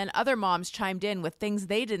Haswell. And then other moms chimed in with things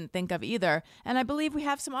they didn't think of either. And I believe we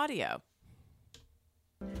have some audio.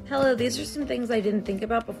 Hello, these are some things I didn't think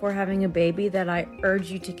about before having a baby that I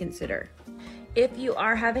urge you to consider. If you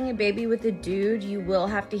are having a baby with a dude, you will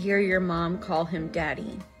have to hear your mom call him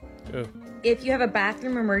daddy. Oh. If you have a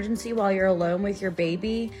bathroom emergency while you're alone with your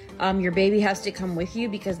baby has to come with you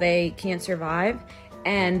because they can't survive,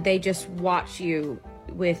 and they just watch you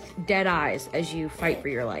with dead eyes as you fight for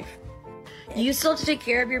your life. You still have to take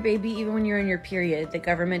care of your baby even when you're in your period. The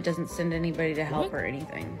government doesn't send anybody to help or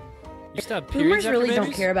anything. You stop Boomers periods after really babies?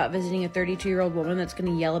 don't care about visiting a 32-year-old woman that's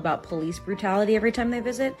going to yell about police brutality every time they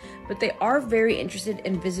visit, but they are very interested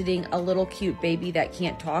in visiting a little cute baby that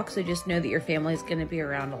can't talk, so just know that your family is going to be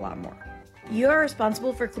around a lot more. You are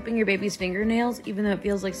responsible for clipping your baby's fingernails, even though it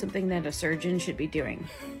feels like something that a surgeon should be doing.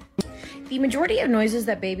 The majority of noises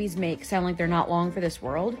that babies make sound like they're not long for this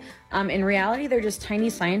world. In reality, they're just tiny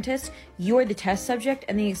scientists. You're the test subject,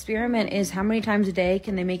 and the experiment is how many times a day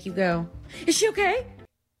can they make you go, "Is she okay?"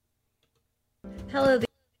 Hello.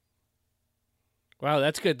 Wow,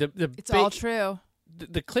 that's good. It's all true.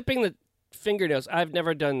 The clipping the fingernails, I've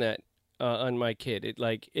never done that on my kid.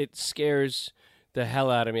 It scares the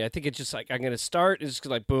hell out of me. I think it's just like, I'm going to start, it's just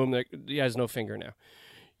like, boom, he has no finger now.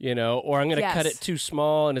 Or I'm going to cut it too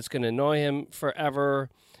small and it's going to annoy him forever.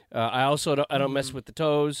 I also don't mess with the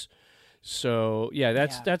toes. So yeah,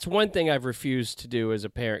 that's one thing I've refused to do as a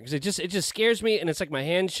parent, because it just scares me, and it's like my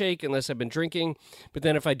hands shake unless I've been drinking. But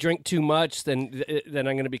then if I drink too much, then I'm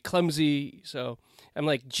going to be clumsy. So I'm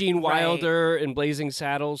like Gene Wilder in Blazing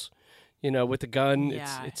Saddles, with the gun.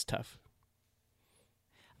 Yeah. It's tough.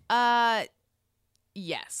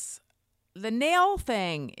 Yes. The nail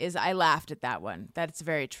thing is, I laughed at that one. That's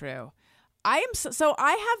very true. I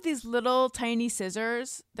have these little tiny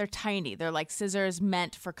scissors. They're tiny. They're like scissors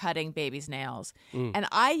meant for cutting babies' nails. And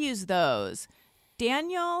I use those.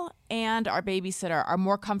 Daniel and our babysitter are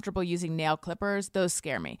more comfortable using nail clippers. Those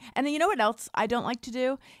scare me. And then you know what else I don't like to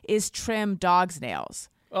do is trim dogs' nails.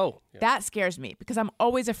 Oh. Yeah. That scares me because I'm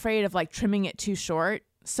always afraid of like trimming it too short.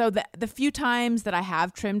 So the few times that I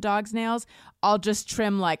have trimmed dogs' nails, I'll just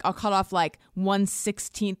trim I'll cut off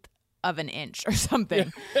 1/16 of an inch or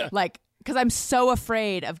something. Because I'm so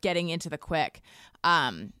afraid of getting into the quick.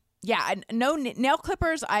 No nail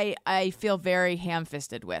clippers I feel very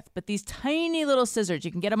ham-fisted with. But these tiny little scissors,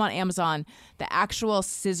 you can get them on Amazon. The actual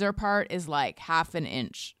scissor part is like half an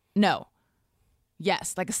inch. No.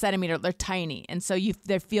 Yes, like a centimeter. They're tiny. And so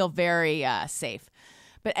they feel very safe.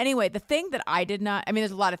 But anyway, the thing that I did not,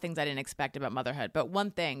 there's a lot of things I didn't expect about motherhood, but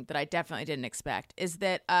one thing that I definitely didn't expect is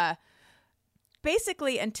that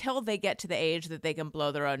basically until they get to the age that they can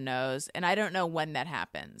blow their own nose, and I don't know when that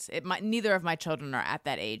happens. Neither of my children are at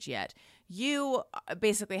that age yet. You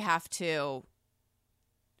basically have to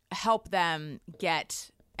help them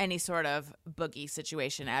get any sort of boogie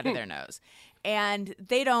situation out of their nose. And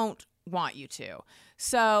they don't want you to.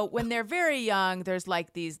 So when they're very young, there's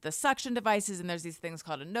the suction devices, and there's these things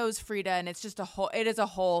called a nose Frida, and it's just it is a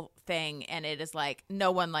whole thing, and it is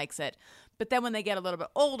no one likes it. But then when they get a little bit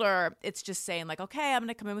older, it's just saying okay, I'm going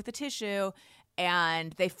to come in with a tissue,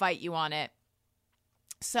 and they fight you on it.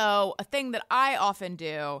 So a thing that I often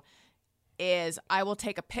do is I will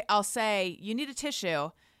I'll say, you need a tissue,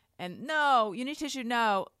 and no, you need tissue,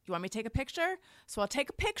 no, you want me to take a picture? So I'll take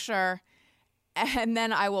a picture, and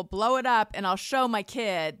then I will blow it up, and I'll show my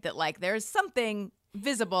kid that there's something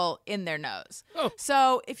visible in their nose. Oh.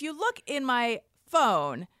 So if you look in my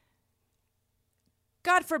phone,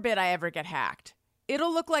 God forbid I ever get hacked,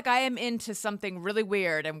 it'll look like I am into something really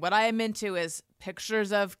weird. And what I am into is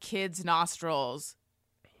pictures of kids' nostrils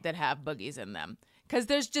that have boogies in them. Because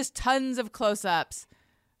there's just tons of close-ups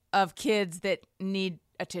of kids that need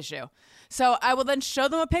a tissue. So I will then show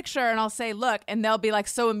them a picture and I'll say, look, and they'll be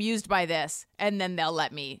so amused by this. And then they'll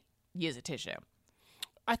let me use a tissue.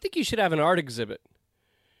 I think you should have an art exhibit.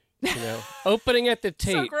 Opening at the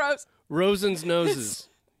Tate. So gross. Rosen's noses,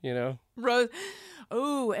 Rose.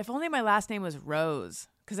 Ooh, if only my last name was Rose,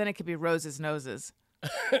 because then it could be Rose's Noses.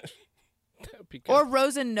 That would be good. Or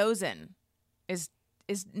Rosen Nosen. Is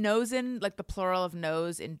Nosen the plural of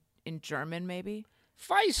nose in German, maybe?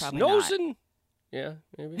 Feist, Nosen. Yeah,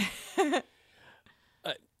 maybe.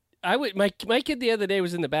 My kid the other day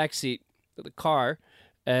was in the back seat of the car,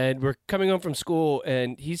 and we're coming home from school,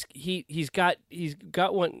 and he's got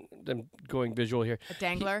one. I'm going visual here. A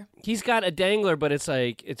dangler. He's got a dangler, but it's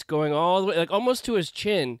it's going all the way, almost to his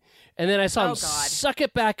chin, and then I saw him suck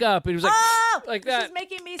it back up. And he was like that. This is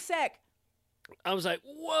making me sick. I was like,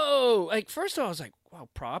 whoa. Like, first of all, I was like, wow,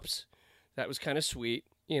 props. That was kind of sweet.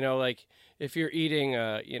 Like if you're eating,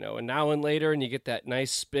 a Now and Later and you get that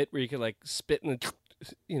nice spit where you can like spit and,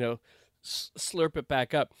 slurp it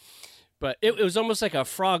back up. But it was almost like a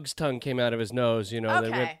frog's tongue came out of his nose, Then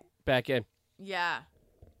went back in. Yeah.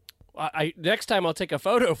 Next time I'll take a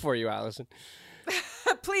photo for you, Allison.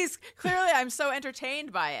 Please. Clearly, I'm so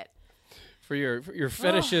entertained by it. For your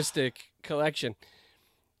fetishistic collection.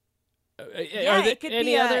 Yeah, it could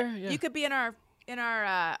any be other? You could be in our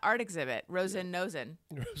art exhibit, Rosen Nosen.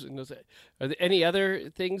 Rosen Nosen. Are there any other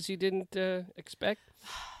things you didn't expect?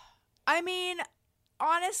 I mean,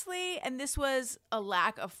 honestly, and this was a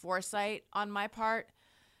lack of foresight on my part.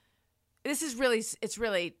 It's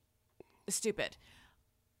really stupid.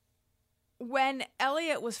 When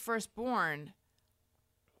Elliot was first born,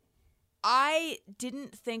 I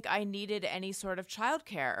didn't think I needed any sort of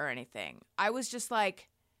childcare or anything. I was just like,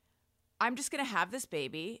 I'm just going to have this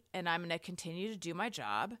baby and I'm going to continue to do my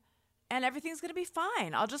job and everything's going to be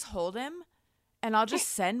fine. I'll just hold him and I'll just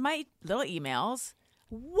send my little emails.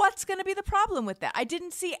 What's going to be the problem with that? I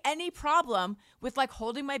didn't see any problem with like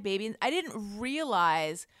holding my baby. I didn't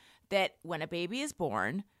realize that when a baby is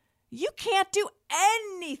born, you can't do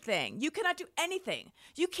anything. You cannot do anything.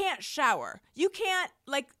 You can't shower. You can't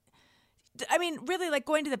really, like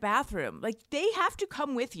going to the bathroom, like they have to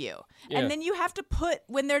come with you. Yeah. And then you have to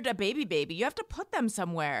when they're a baby, you have to put them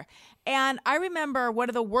somewhere. And I remember one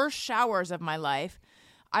of the worst showers of my life.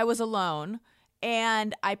 I was alone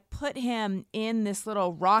and I put him in this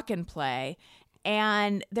little rock and play.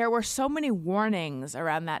 And there were so many warnings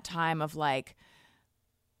around that time of like,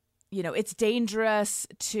 it's dangerous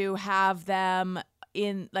to have them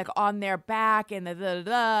in like on their back and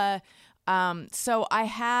so I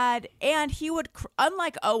had, and he would,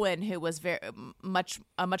 unlike Owen, who was a much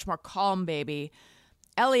more calm baby,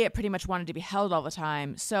 Elliot pretty much wanted to be held all the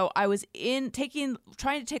time. So I was trying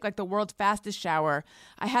to take like the world's fastest shower.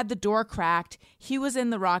 I had the door cracked. He was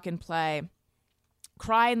in the rock and play,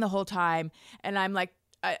 crying the whole time. And I'm like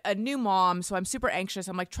a new mom, so I'm super anxious.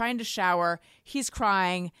 I'm like trying to shower. He's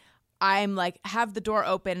crying. I'm like, have the door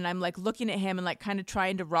open and I'm like looking at him and like kind of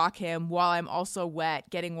trying to rock him while I'm also wet,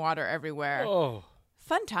 getting water everywhere. Oh.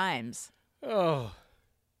 Fun times. Oh.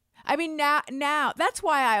 I mean, now that's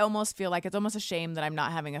why I almost feel like it's almost a shame that I'm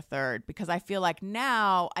not having a third, because I feel like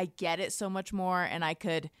now I get it so much more and I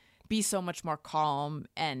could be so much more calm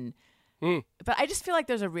but I just feel like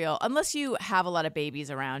there's unless you have a lot of babies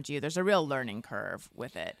around you, there's a real learning curve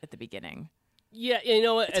with it at the beginning. Yeah, you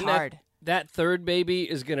know what? It's hard. That third baby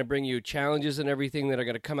is going to bring you challenges and everything that are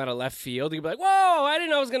going to come out of left field. You'll be like, whoa, I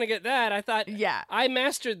didn't know I was going to get that. I thought I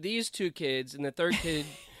mastered these two kids, and the third kid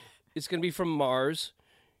is going to be from Mars,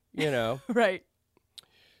 Right.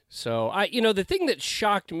 So, the thing that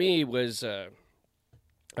shocked me was I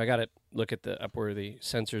got to look at up where the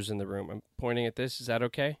sensors in the room. I'm pointing at this. Is that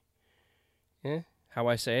okay? Yeah? How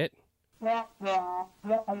I say it?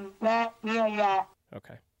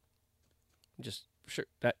 Okay. Just sure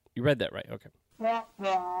that you read that right. Okay. It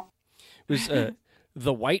was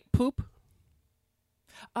the white poop.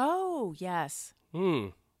 Oh, yes.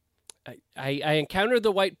 I encountered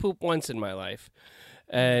the white poop once in my life,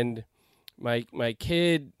 and my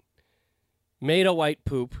kid made a white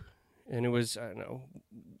poop, and it was, I don't know,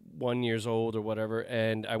 1 year old or whatever,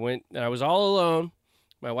 and I went and I was all alone.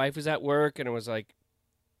 My wife was at work, and it was like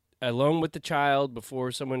alone with the child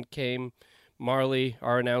before someone came. Marley,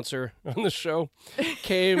 our announcer on the show,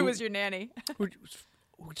 came. Who was your nanny? who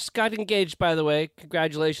just got engaged, by the way.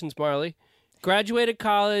 Congratulations, Marley. Graduated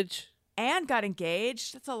college. And got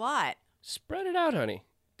engaged. That's a lot. Spread it out, honey.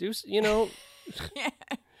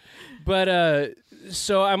 But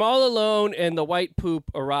so I'm all alone, and the white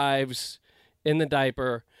poop arrives in the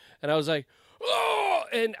diaper, and I was like, oh!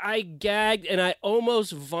 And I gagged, and I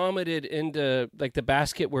almost vomited into like the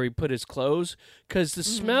basket where he put his clothes, because the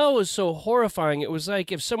smell was so horrifying. It was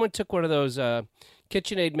like if someone took one of those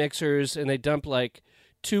KitchenAid mixers and they dumped like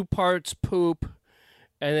 2 parts poop,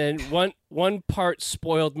 and then one part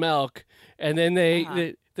spoiled milk, and then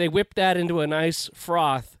they whipped that into a nice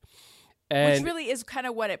froth. And which really is kind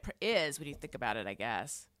of what it is when you think about it, I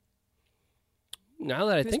guess. Now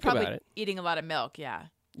that I think about it, eating a lot of milk, yeah.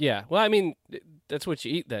 Yeah, well, I mean, that's what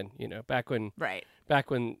you eat then, back when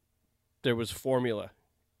there was formula,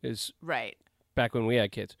 is right. Back when we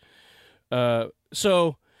had kids.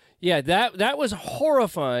 So yeah, that was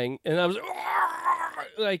horrifying, and I was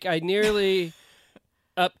like, I nearly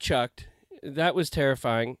upchucked. That was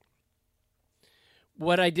terrifying.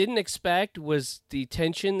 What I didn't expect was the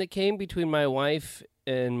tension that came between my wife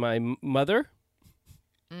and my mother,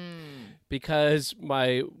 because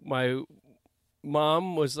my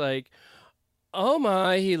mom was like, "Oh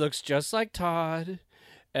my, he looks just like Todd,"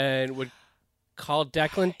 and would call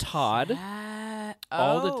Declan Todd.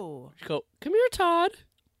 She'd go, "Come here, Todd,"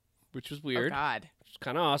 which was weird. Oh, God. Which was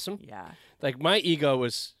kind of awesome. Yeah. Like, my ego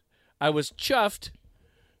was, I was chuffed,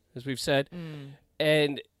 as we've said,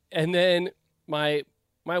 and then my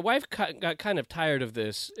wife got kind of tired of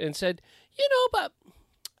this and said, but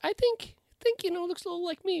I think looks a little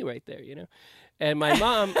like me right there, And my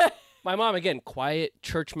mom again, quiet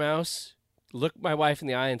church mouse, looked my wife in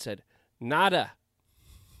the eye and said, "Nada."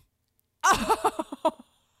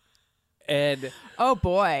 And oh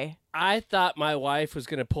boy, I thought my wife was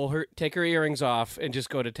going to take her earrings off and just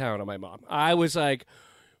go to town on my mom. I was like,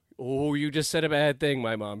 "Oh, you just said a bad thing,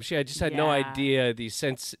 my mom." She just had no idea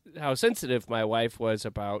how sensitive my wife was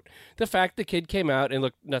about the fact the kid came out and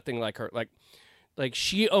looked nothing like her. Like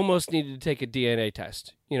she almost needed to take a DNA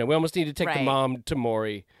test. We almost needed to take the mom to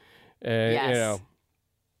Maury. Yes.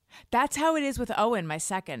 That's how it is with Owen, my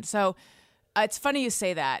second. So it's funny you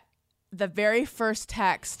say that. The very first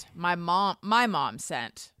text my mom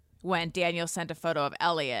sent when Daniel sent a photo of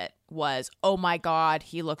Elliot was, "Oh my God,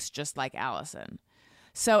 he looks just like Allison."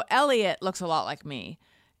 So Elliot looks a lot like me.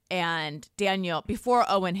 And Daniel, before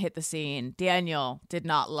Owen hit the scene, Daniel did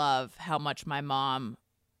not love how much my mom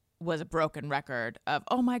was a broken record of,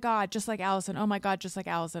 "Oh my God, just like Allison. Oh my God, just like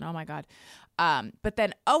Allison. Oh my God." But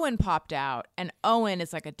then Owen popped out, and Owen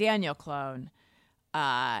is like a Daniel clone.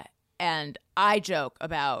 And I joke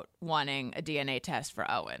about wanting a DNA test for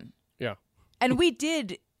Owen. Yeah. And we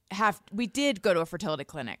did go to a fertility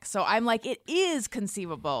clinic. So I'm like, it is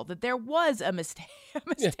conceivable that there was a mistake.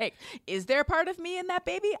 Yeah. Is there a part of me in that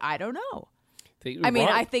baby? I don't know. I mean,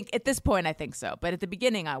 I think at this point, I think so. But at the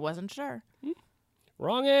beginning, I wasn't sure.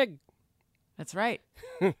 Wrong egg. That's right.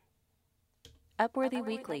 Upworthy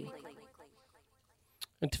Weekly.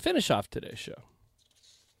 And to finish off today's show,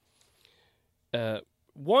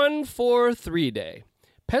 143 Day.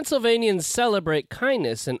 Pennsylvanians celebrate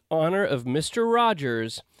kindness in honor of Mr.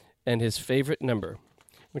 Rogers and his favorite number.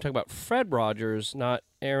 We're talking about Fred Rogers, not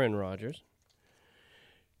Aaron Rodgers.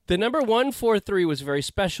 The number 143 was very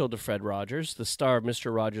special to Fred Rogers, the star of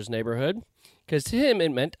Mr. Rogers' Neighborhood, because to him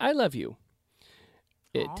it meant I love you.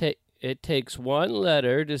 It takes one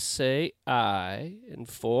letter to say I, and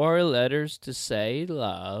 4 letters to say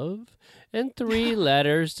love, and 3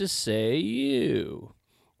 letters to say you.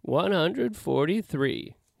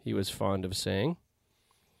 143, he was fond of saying.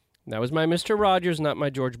 That was my Mr. Rogers, not my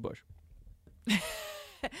George Bush.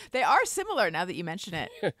 They are similar now that you mention it.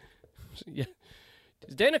 Yeah.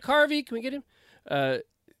 Is Dana Carvey, can we get him?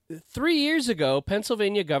 3 years ago,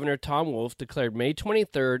 Pennsylvania Governor Tom Wolf declared May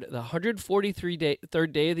 23rd, the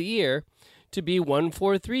 143rd day of the year, to be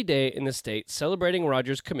 143 Day in the state, celebrating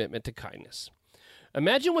Rogers' commitment to kindness.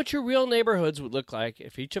 Imagine what your real neighborhoods would look like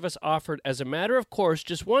if each of us offered, as a matter of course,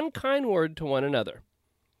 just one kind word to one another.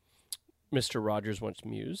 Mr. Rogers once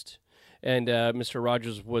mused. And Mr.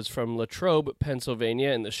 Rogers was from Latrobe,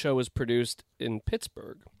 Pennsylvania, and the show was produced in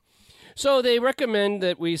Pittsburgh. So they recommend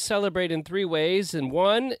that we celebrate in 3 ways. And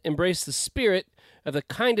 1, embrace the spirit of the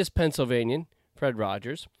kindest Pennsylvanian, Fred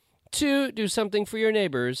Rogers. 2, do something for your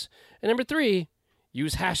neighbors. And number 3,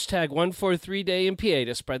 use hashtag 143Day in PA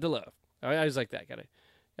to spread the love. I always like that. Gotta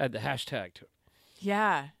add the hashtag to it.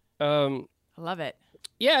 Yeah. I love it.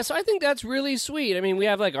 Yeah, so I think that's really sweet. I mean, we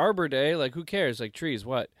have like Arbor Day, like who cares? Like trees,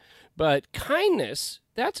 what? But kindness,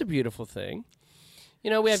 that's a beautiful thing.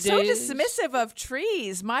 We have so days. dismissive of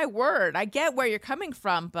trees. My word. I get where you're coming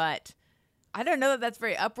from, but I don't know that that's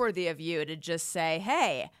very upworthy of you to just say,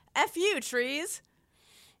 "Hey, F you, trees."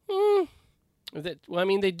 Well, I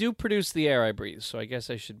mean, they do produce the air I breathe, so I guess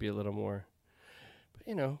I should be a little more.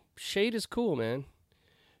 But, shade is cool, man.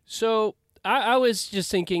 So I was just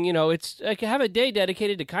thinking, it's like have a day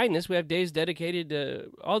dedicated to kindness. We have days dedicated to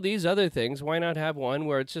all these other things. Why not have one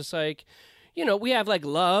where it's just like, we have like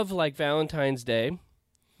love, like Valentine's Day.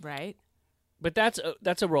 Right. But that's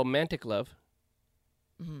a romantic love.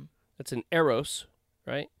 Mm-hmm. That's an eros,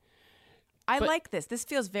 right? I like this. This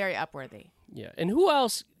feels very upworthy. Yeah. And who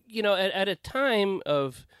else, at a time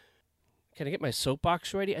of, can I get my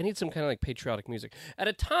soapbox ready? I need some kind of like patriotic music. At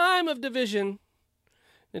a time of division,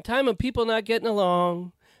 in a time of people not getting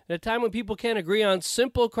along, at a time when people can't agree on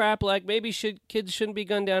simple crap like maybe kids shouldn't be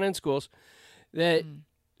gunned down in schools, that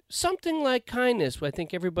something like kindness, I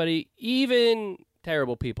think everybody, even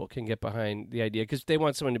terrible people, can get behind the idea because they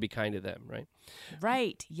want someone to be kind to them, right?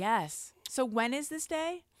 Right, yes. So when is this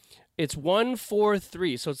day? It's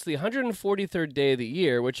 143, so it's the 143rd day of the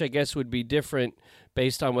year, which I guess would be different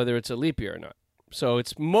based on whether it's a leap year or not. So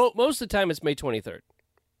it's most of the time it's May 23rd.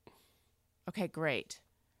 Okay, great.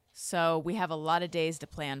 So we have a lot of days to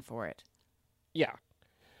plan for it. Yeah.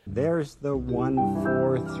 There's the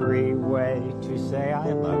 1-4-3 way to say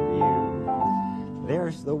I love you.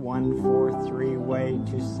 There's the 1-4-3 way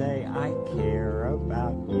to say I care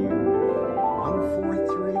about you.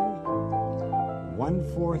 1-4-3,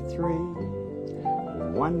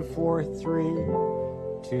 1-4-3,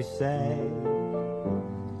 1-4-3 to say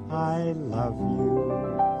I love you.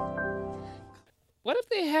 What if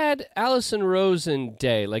they had Allison Rosen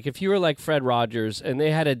Day? Like if you were like Fred Rogers and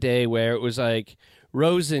they had a day where it was like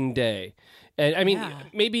Rosen Day. And I mean,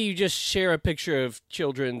 maybe you just share a picture of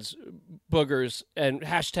children's boogers and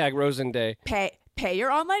hashtag Rosen Day. Pay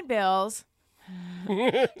your online bills.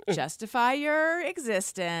 Justify your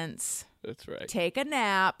existence. That's right. Take a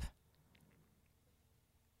nap.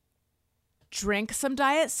 Drink some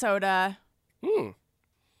diet soda.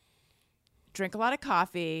 Drink a lot of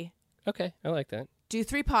coffee. Okay, I like that. Do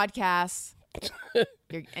 3 podcasts.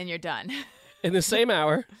 and you're done. In the same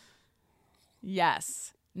hour.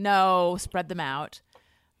 Yes. No, spread them out.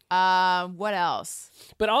 What else?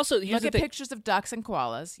 But also, here's look at pictures of ducks and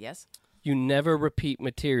koalas. Yes. You never repeat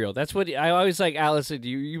material. That's what I always like. Allison,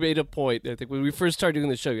 you made a point. I think when we first started doing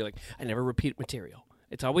the show, you're like, I never repeat material.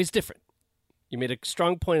 It's always different. You made a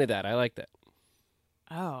strong point of that. I like that.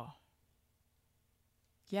 Oh.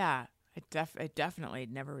 Yeah. I definitely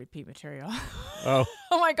never repeat material. Oh.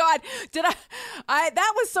 Oh my God. Did I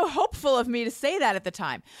that was so hopeful of me to say that at the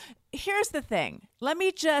time. Here's the thing. Let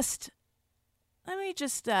me just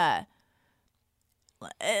a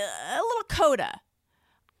little coda.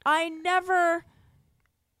 I never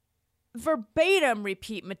verbatim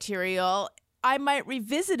repeat material. I might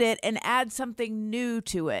revisit it and add something new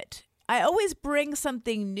to it. I always bring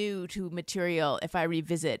something new to material if I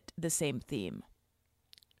revisit the same theme.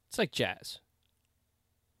 It's like jazz.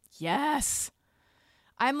 Yes.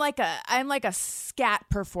 I'm like a scat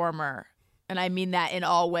performer, and I mean that in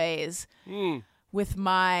all ways. With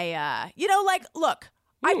my look,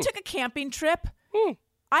 I took a camping trip.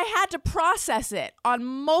 I had to process it on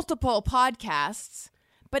multiple podcasts,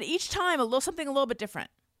 but each time something a little bit different.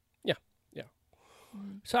 Yeah.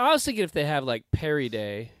 So I was thinking if they have like Perry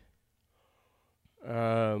Day,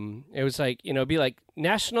 it was like, it'd be like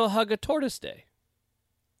National Hug a Tortoise Day.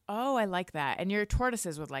 Oh, I like that. And your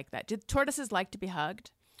tortoises would like that. Do tortoises like to be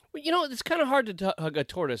hugged? Well, it's kind of hard to hug a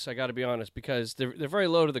tortoise, I got to be honest, because they're very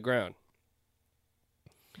low to the ground.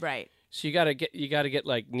 Right. So you got to get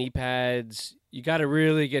like knee pads. You got to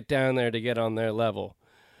really get down there to get on their level.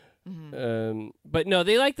 But no,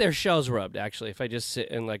 they like their shells rubbed, actually. If I just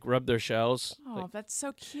sit and like rub their shells. Oh, that's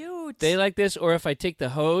so cute. They like this. Or if I take the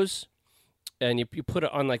hose and you put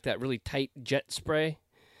it on like that really tight jet spray.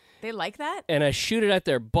 They like that? And I shoot it at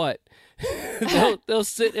their butt. they'll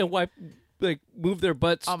sit and move their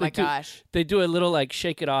butts. Oh my gosh. They do a little like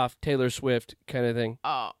shake it off Taylor Swift kind of thing.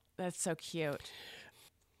 Oh, that's so cute.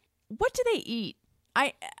 What do they eat?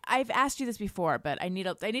 I've asked you this before, but I need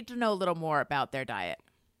to know a little more about their diet.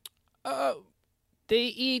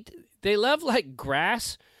 They love like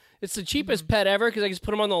grass. It's the cheapest pet ever because I just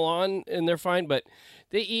put them on the lawn and they're fine. But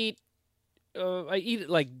they eat, I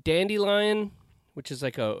eat like dandelion, which is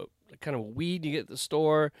like a kind of weed you get at the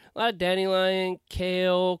store. A lot of dandelion,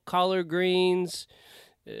 kale, collard greens.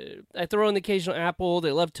 I throw in the occasional apple.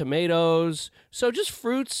 They love tomatoes. So just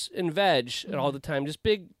fruits and veg all the time. Just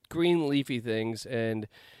big green leafy things, and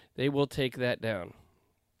they will take that down.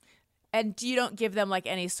 And you don't give them like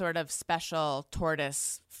any sort of special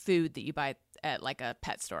tortoise food that you buy at like a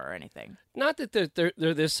pet store or anything? Not that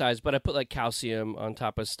they're this size, but I put like calcium on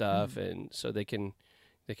top of stuff, and so they can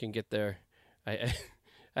get their. I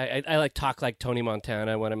like talk like Tony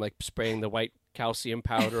Montana when I'm like spraying the white calcium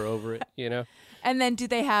powder over it, And then do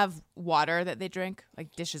they have water that they drink,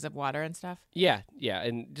 like dishes of water and stuff? Yeah,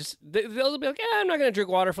 and just they'll be like, I'm not gonna drink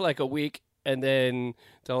water for like a week, and then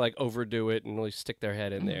they'll like overdo it and really stick their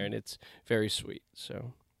head in there, and it's very sweet.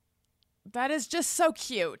 So that is just so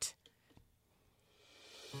cute.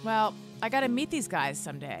 Well, I got to meet these guys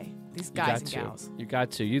someday. These guys and gals. You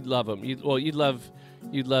got to. You'd love them. You'd love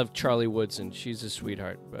Charlie Woodson. She's a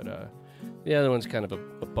sweetheart, but the other one's kind of a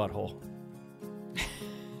butthole.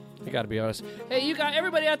 I got to be honest. Hey, you got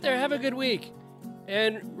everybody out there. Have a good week,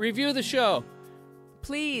 and review the show.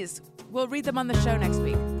 Please, we'll read them on the show next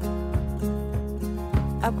week.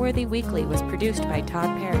 Upworthy Weekly was produced by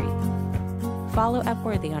Todd Perry. Follow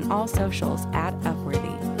Upworthy on all socials at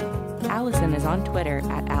Upworthy. Allison is on Twitter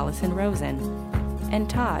at Allison Rosen, and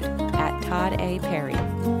Todd at Todd A. Perry.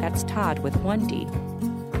 That's Todd with 1 D.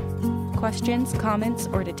 Questions, comments,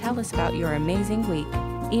 or to tell us about your amazing week,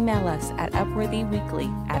 email us at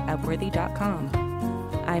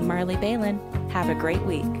upworthyweekly@upworthy.com. I'm Marley Balin. Have a great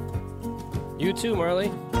week. You too,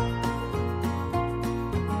 Marley.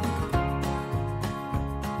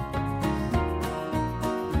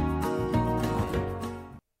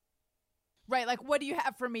 Right, like, what do you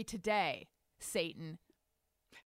have for me today, Satan?